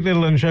Gang, Pete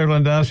Little and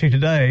Sherilyn Darcy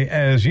today,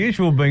 as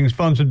usual, being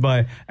sponsored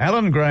by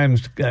Alan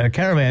Graham's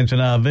Caravans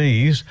and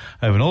RVs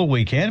over all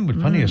weekend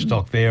with plenty of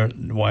stock there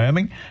in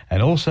Wyoming,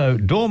 and also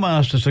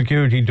Doormaster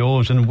Security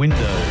Doors and Windows.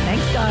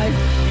 Thanks, guys.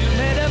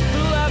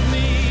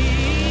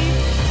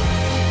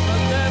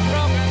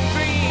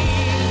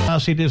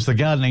 It is the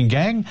Gardening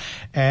Gang,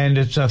 and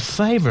it's a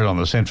favourite on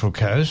the Central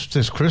Coast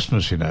this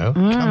Christmas,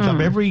 Comes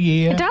up every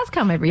year. It does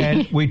come every year.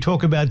 And we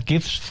talk about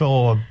gifts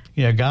for,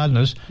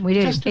 gardeners. We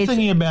do. Just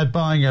thinking about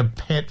buying a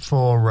pet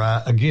for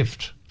a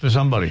gift for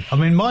somebody. I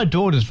mean, my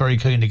daughter's very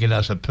keen to get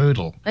us a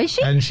poodle. Is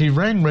she? And she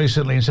rang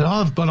recently and said,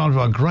 I've got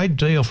onto a great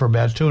deal for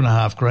about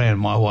 $2,500.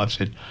 My wife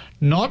said,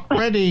 not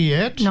ready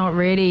yet. Not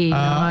ready, no.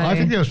 I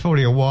think that was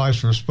probably a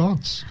wise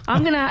response.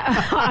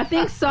 I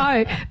think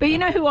so. But you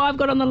know who I've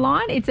got on the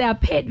line? It's our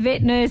pet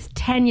vet nurse,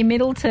 Tanya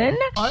Middleton.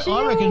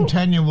 I reckon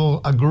Tanya will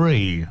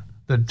agree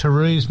that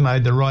Therese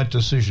made the right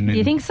decision in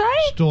You think so?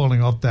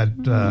 stalling off that.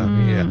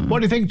 What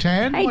do you think,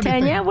 Tan? Hey,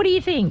 Tanya, what do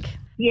you think?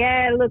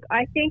 Yeah, look,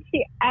 I think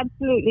she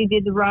absolutely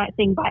did the right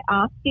thing by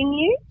asking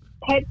you.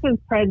 Pets as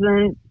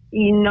presents,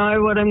 you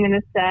know what I'm going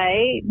to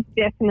say.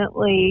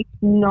 Definitely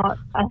not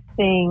a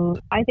thing.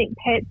 I think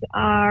pets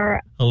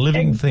are a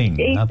living thing,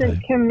 aren't they?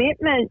 Decent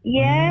commitment.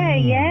 Yeah,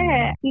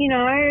 yeah. You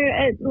know,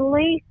 at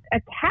least a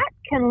cat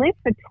can live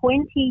for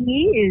 20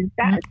 years.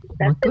 That's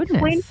a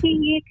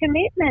 20-year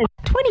commitment.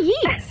 20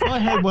 years? I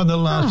had one that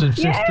lasted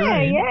 15.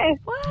 Yeah.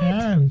 What?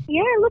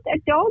 Yeah, look, a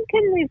dog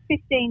can live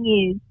 15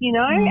 years, you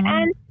know,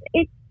 and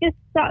it's just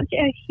such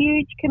a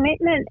huge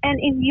commitment. And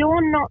if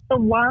you're not the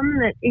one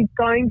that is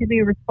going to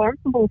be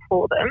responsible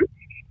for them,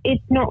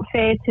 it's not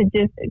fair to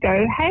just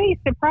go, hey,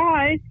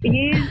 surprise,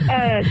 here's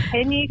a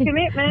 10-year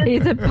commitment.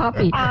 Here's a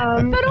puppy.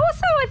 But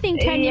also I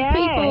think,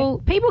 Tanya,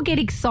 people get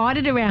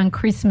excited around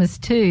Christmas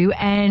too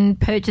and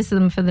purchase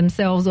them for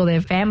themselves or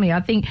their family. I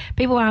think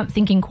people aren't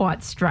thinking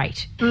quite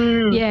straight.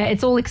 Yeah,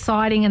 it's all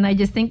exciting and they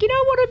just think, you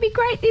know what would be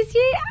great this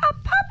year? A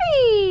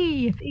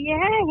puppy.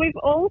 Yeah, we've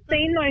all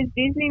seen those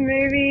Disney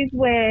movies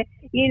where,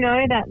 you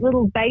know, that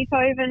little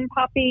Beethoven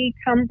puppy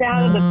comes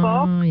out of the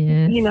box,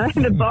 you know,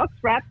 the box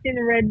wrapped in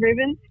a red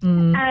ribbon.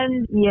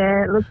 And,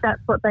 yeah, look,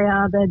 that's what they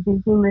are, they're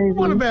Disney movies.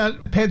 What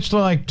about pets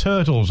like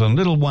turtles and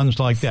little ones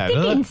like that?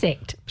 Stick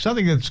insect.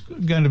 Something that's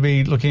going to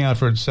be looking out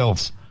for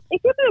itself.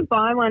 If you're going to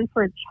buy one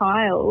for a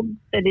child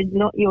that is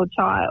not your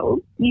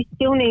child, you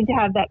still need to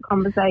have that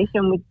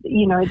conversation with,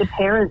 you know, the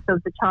parents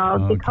of the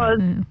child because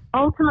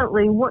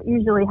ultimately what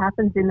usually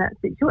happens in that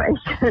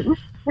situation,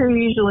 who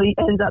usually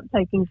ends up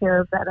taking care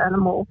of that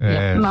animal?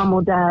 Yes. Mum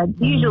or dad?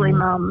 Usually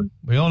mum.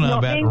 We all know Not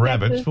about being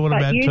rabbits, sexist, but what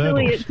about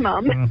usually turtles? it's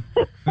mum.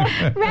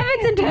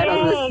 Rabbits and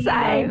turtles are the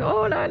same.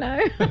 Oh, no.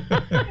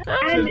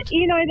 And,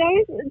 you know,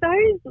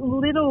 those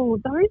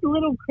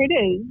little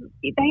critters,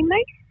 they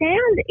make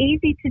sound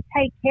easy to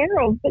take care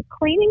of, but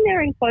cleaning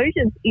their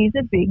enclosures is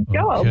a big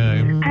job.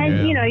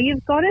 And, you know,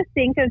 you've got to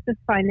think of the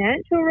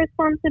financial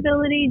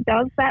responsibility.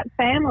 Does that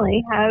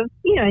family have,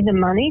 you know, the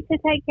money to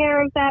take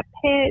care of that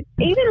pet?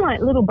 Even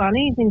like little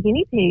bunnies and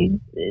guinea pigs,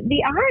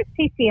 the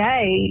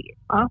RSPCA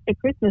after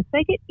Christmas,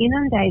 they get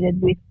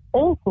inundated with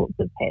all sorts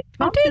of pets,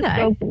 not just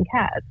dogs and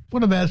cats.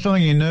 What about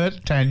something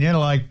inert, Tanya,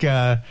 like,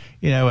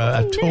 you know,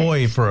 a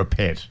toy for a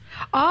pet?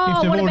 Oh,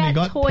 if they've what already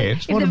about got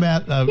pets, what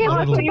about a I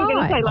little thought you were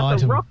going to say like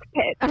item? a rock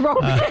pet. A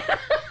rock pet.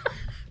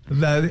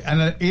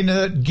 An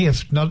inert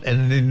gift, not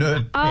an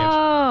inert pet.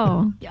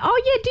 Oh, yeah.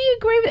 Do you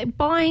agree with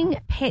buying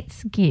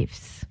pets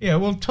gifts? Yeah,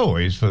 well,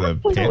 toys for the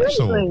pets.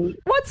 Or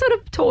What sort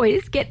of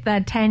toys get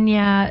the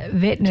Tanya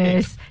vet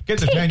nurse? Get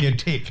the Tanya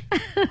tick.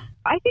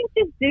 I think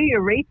just do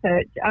your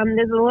research.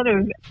 There's a lot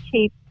of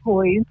cheap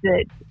toys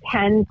that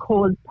can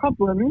cause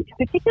problems,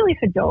 particularly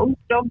for dogs.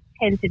 Dogs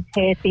tend to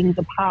tear things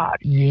apart.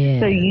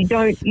 Yeah. So you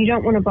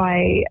don't want to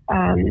buy,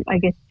 I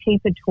guess,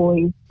 cheaper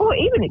toys or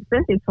even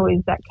expensive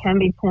toys that can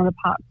be torn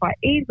apart quite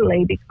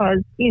easily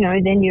because, you know,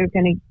 then you're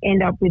going to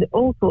end up with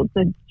all sorts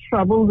of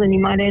troubles and you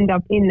might end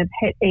up in the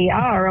pet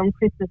ER on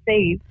Christmas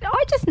Eve.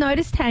 I just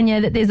noticed, Tanya,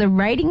 that there's a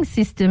rating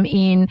system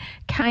in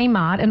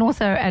Kmart and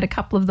also at a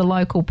couple of the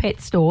local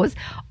pet stores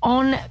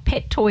on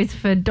pet toys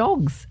for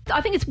dogs. I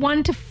think it's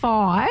 1 to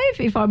 5,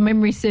 if my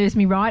memory serves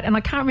me right, and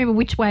I can't remember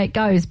which way it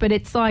goes, but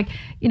it's like,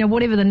 you know,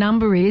 whatever the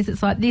number is,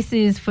 it's like this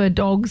is for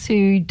dogs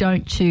who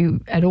don't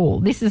chew at all.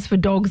 This is for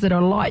dogs that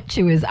are light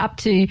chewers, up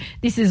to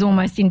this is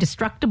almost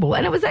indestructible.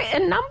 And it was a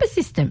number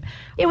system.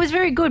 It was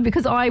very good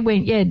because I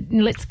went,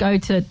 let's go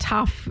to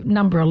tough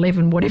number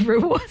 11, whatever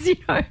it was, you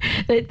know,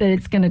 that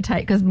it's going to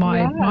take because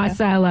my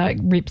sailor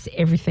rips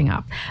everything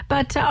up.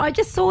 But I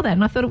just saw that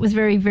and I thought it was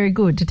very, very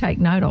good to take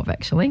note of,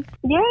 actually.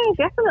 Yeah,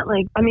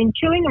 definitely. I mean,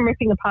 chewing and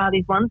ripping apart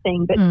is one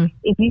thing, but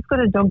if you've got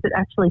a dog that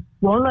actually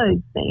swallows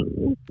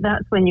things,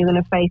 that's when you're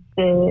going to face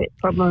the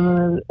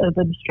problem of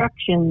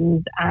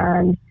obstructions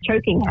and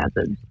choking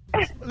hazards.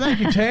 Thank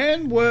you,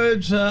 Tan.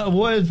 Wise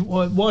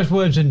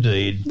words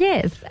indeed.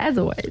 Yes, as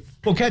always.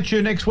 We'll catch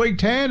you next week,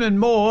 Tan, and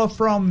more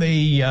from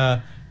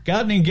the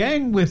Gardening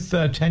Gang with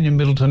Tanya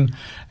Middleton,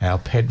 our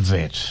pet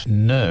vet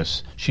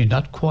nurse. She's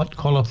not quite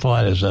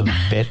qualified as a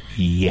vet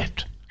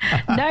yet.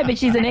 No, but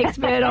she's an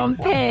expert on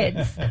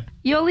pets.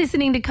 You're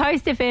listening to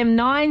Coast FM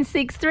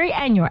 963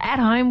 and you're at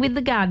home with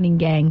the Gardening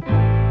Gang.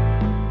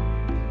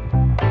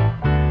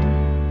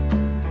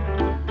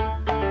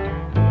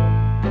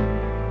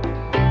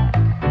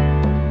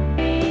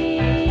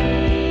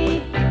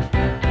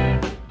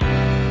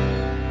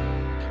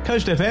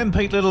 Coast FM,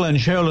 Pete Little and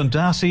Sherlyn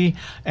Darcy,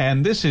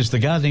 and this is the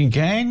Gardening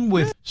Gang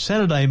with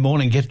Saturday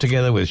morning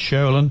get-together with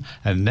Sherlyn,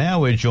 and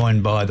now we're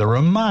joined by the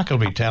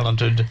remarkably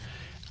talented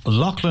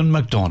Lachlan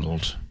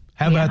McDonald.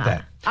 How about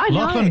that? I know.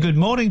 Lachlan, good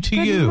morning to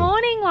you. Good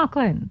morning,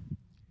 Lachlan.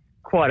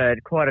 Quite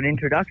an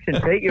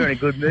introduction, Pete. You're in a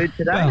good mood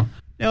today. Well,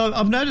 now,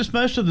 I've noticed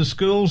most of the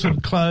schools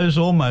have closed,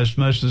 almost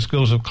most of the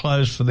schools have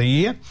closed for the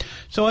year.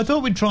 So I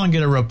thought we'd try and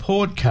get a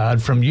report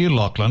card from you,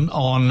 Lachlan,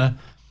 on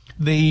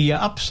the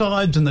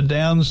upsides and the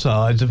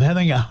downsides of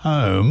having a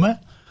home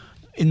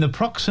in the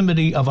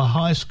proximity of a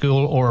high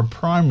school or a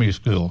primary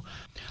school.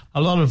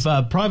 A lot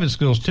of private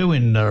schools too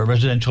in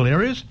residential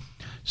areas.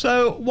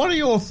 So what are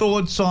your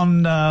thoughts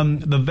on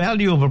the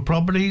value of a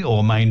property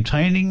or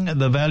maintaining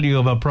the value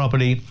of a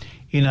property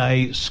in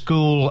a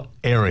school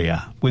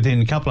area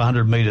within a couple of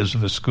 100 metres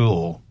of a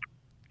school?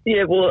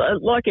 Yeah, well,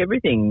 like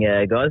everything,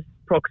 guys,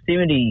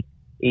 proximity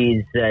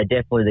is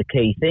definitely the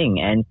key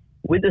thing. And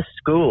with a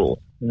school,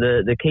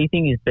 the key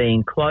thing is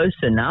being close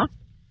enough,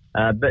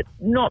 but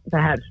not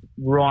perhaps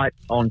right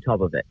on top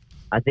of it.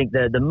 I think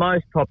the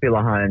most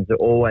popular homes are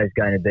always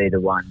going to be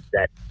the ones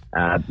that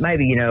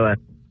maybe, a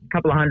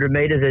couple of 100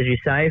 metres, as you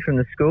say, from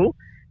the school.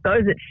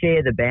 Those that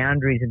share the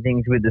boundaries and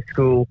things with the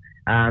school,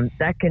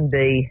 that can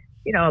be,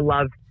 a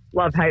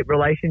love-hate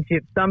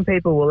relationship. Some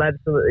people will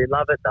absolutely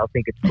love it. They'll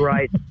think it's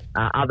great.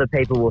 Other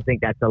people will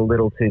think that's a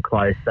little too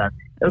close. So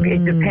look,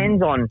 it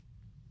depends on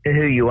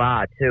who you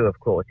are too, of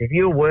course. If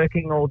you're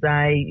working all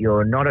day,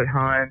 you're not at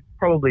home,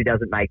 probably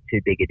doesn't make too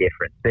big a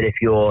difference. But if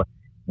you're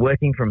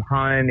working from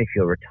home, if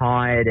you're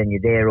retired and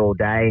you're there all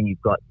day and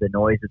you've got the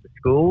noise of the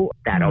school,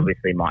 that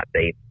obviously might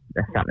be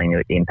something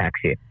that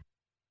impacts you.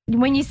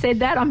 When you said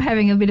that, I'm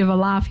having a bit of a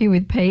laugh here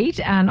with Pete,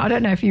 and I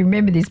don't know if you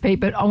remember this, Pete,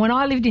 but when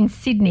I lived in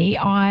Sydney,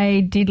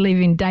 I did live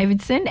in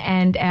Davidson,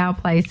 and our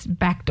place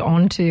backed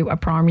onto a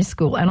primary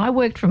school, and I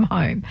worked from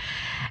home,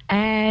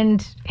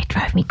 and it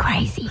drove me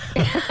crazy.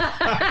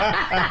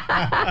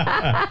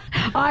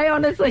 I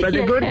honestly... But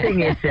the good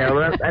thing is,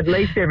 Sarah, at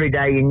least every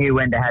day you knew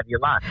when to have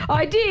your lunch.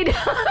 I did.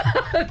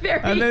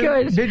 Very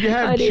good. Did you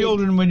have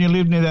children when you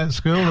lived near that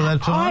school at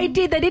that time? I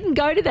did. They didn't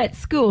go to that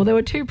school. There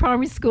were 2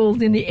 primary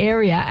schools in the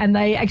area, and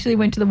they actually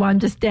went to the one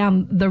just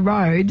down the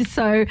road.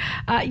 So,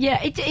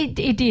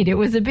 it did. It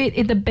was a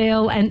bit the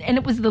bell, and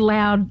it was the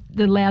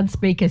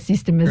loudspeaker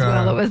system as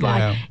well. It was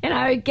like,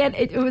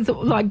 it was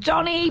like,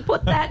 Johnny,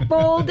 put that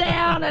ball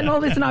down, and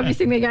all this, and I'd be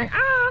sitting there going,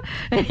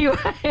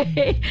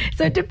 Anyway,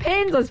 so it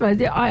depends, I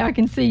suppose. I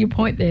can see your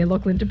point there,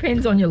 Lachlan.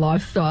 Depends on your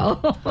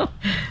lifestyle.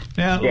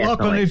 Now,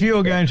 Lachlan, if you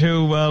were going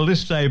to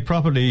list a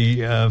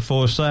property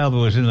for sale that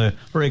was in a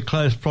very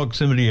close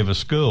proximity of a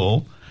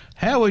school,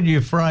 how would you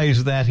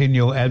phrase that in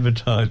your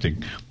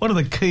advertising? What are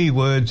the key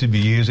words you'd be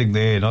using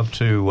there not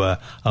to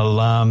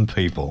alarm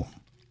people?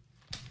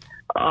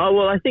 Oh,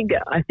 well, I think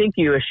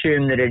you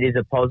assume that it is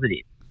a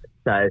positive.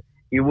 So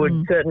you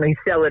would certainly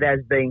sell it as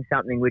being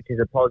something which is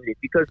a positive,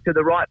 because to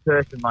the right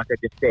person, like I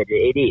just said,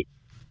 it is.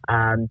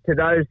 To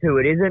those who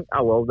it isn't,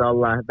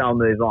 they'll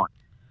move on.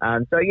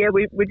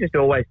 We just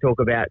always talk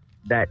about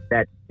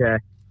that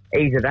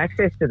ease of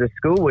access to the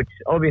school, which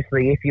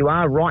obviously if you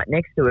are right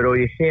next to it or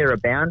you share a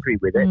boundary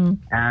with it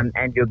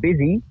and you're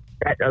busy,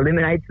 that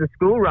eliminates the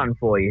school run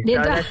for you.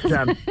 So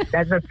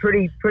that's a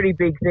pretty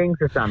big thing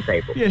for some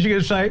people. Yes, you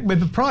could say with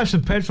the price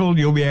of petrol,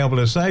 you'll be able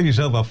to save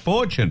yourself a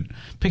fortune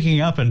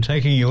picking up and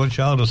taking your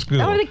child to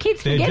school. Oh, the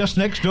kids They're just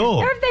next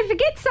door. Or if they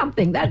forget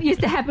something. That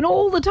used to happen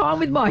all the time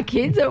with my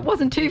kids. It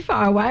wasn't too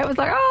far away. It was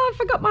like, I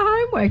forgot my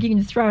homework. You can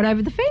just throw it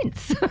over the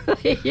fence.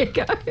 There you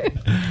go.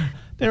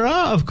 There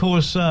are, of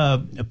course,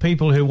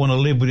 people who want to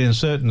live within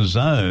certain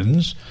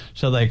zones,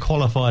 so they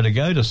qualify to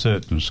go to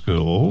certain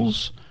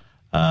schools.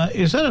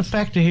 Is that a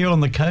factor here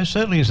on the coast?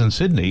 Certainly is in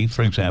Sydney,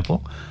 for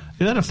example.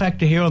 Is that a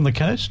factor here on the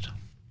coast?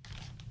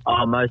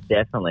 Oh, most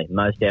definitely,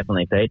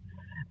 Pete.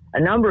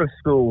 A number of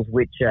schools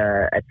which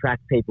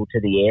attract people to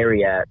the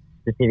area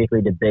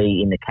specifically to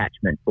be in the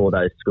catchment for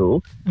those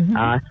schools.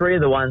 3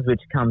 of the ones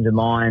which come to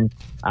mind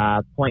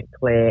are Point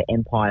Clare,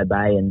 Empire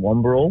Bay and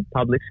Wamberal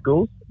public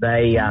schools.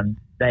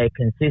 They're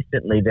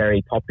consistently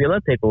very popular.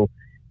 People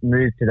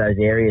move to those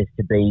areas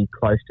to be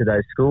close to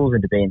those schools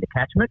and to be in the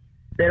catchment.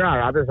 There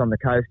are others on the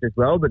coast as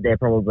well, but they're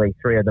probably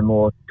 3 of the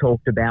more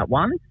talked about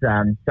ones.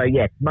 So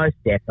yes, most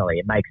definitely,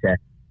 it makes a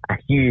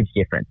huge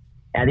difference.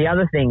 Now, the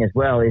other thing as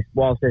well is,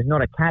 whilst there's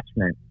not a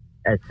catchment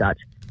as such,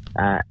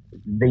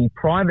 the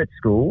private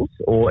schools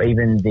or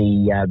even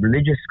the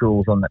religious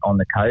schools on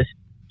the coast,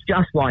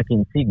 just like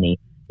in Sydney,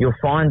 you'll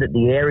find that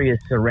the areas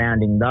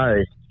surrounding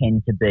those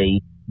tend to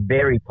be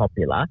very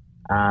popular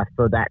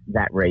for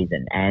that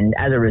reason. And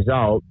as a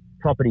result,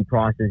 property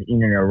prices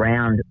in and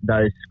around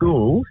those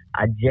schools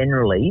are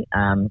generally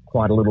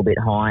quite a little bit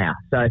higher.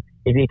 So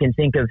if you can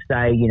think of,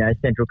 say,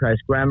 Central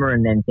Coast Grammar,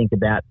 and then think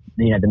about,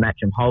 the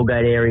Matcham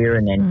Holgate area,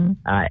 and then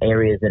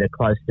areas that are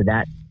close to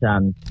that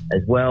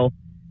as well.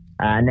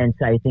 And then,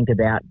 think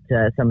about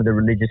some of the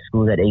religious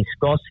schools at East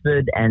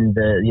Gosford and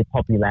the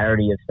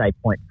popularity of, say,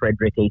 Point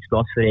Frederick, East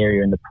Gosford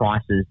area, and the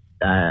prices,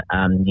 that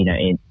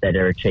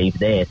are achieved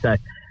there. So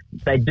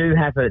they do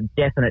have a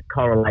definite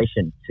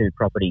correlation to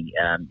property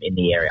in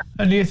the area.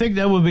 And do you think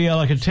that would be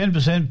like a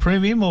 10%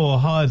 premium or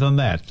higher than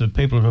that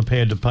people are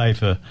prepared to pay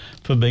for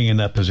being in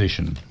that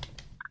position?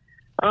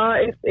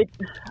 I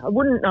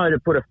wouldn't know to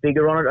put a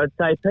figure on it, I'd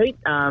say, Pete.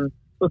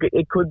 Look,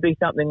 it could be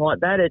something like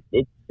that.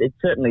 It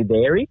certainly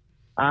varies.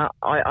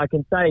 I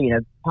can say,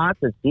 parts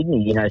of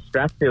Sydney,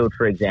 Strathfield,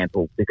 for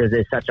example, because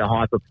there's such a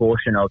high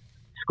proportion of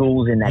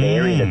schools in that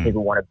area that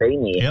people want to be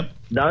near. Yep.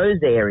 Those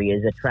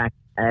areas attract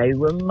a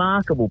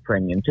remarkable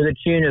premium to the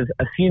tune of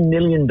a few $1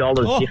 million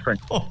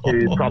difference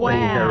to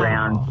properties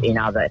around in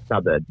other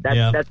suburbs.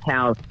 That's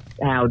how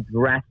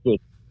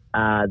drastic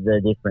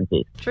the difference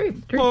is.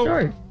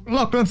 True.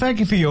 Lachlan, thank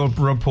you for your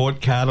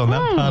report card on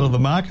that part of the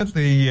market,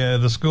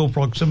 the school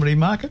proximity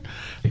market,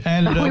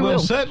 and we'll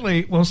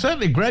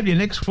certainly grab you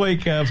next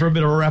week for a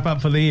bit of a wrap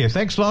up for the year.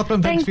 Thanks,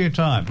 Lachlan. Thanks for your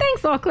time.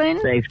 Thanks, Lachlan.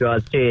 Thanks,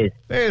 guys. Cheers.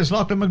 There's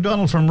Lachlan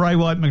McDonald from Ray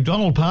White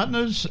McDonald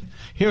Partners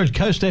here at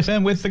Coast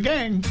FM with the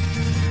gang.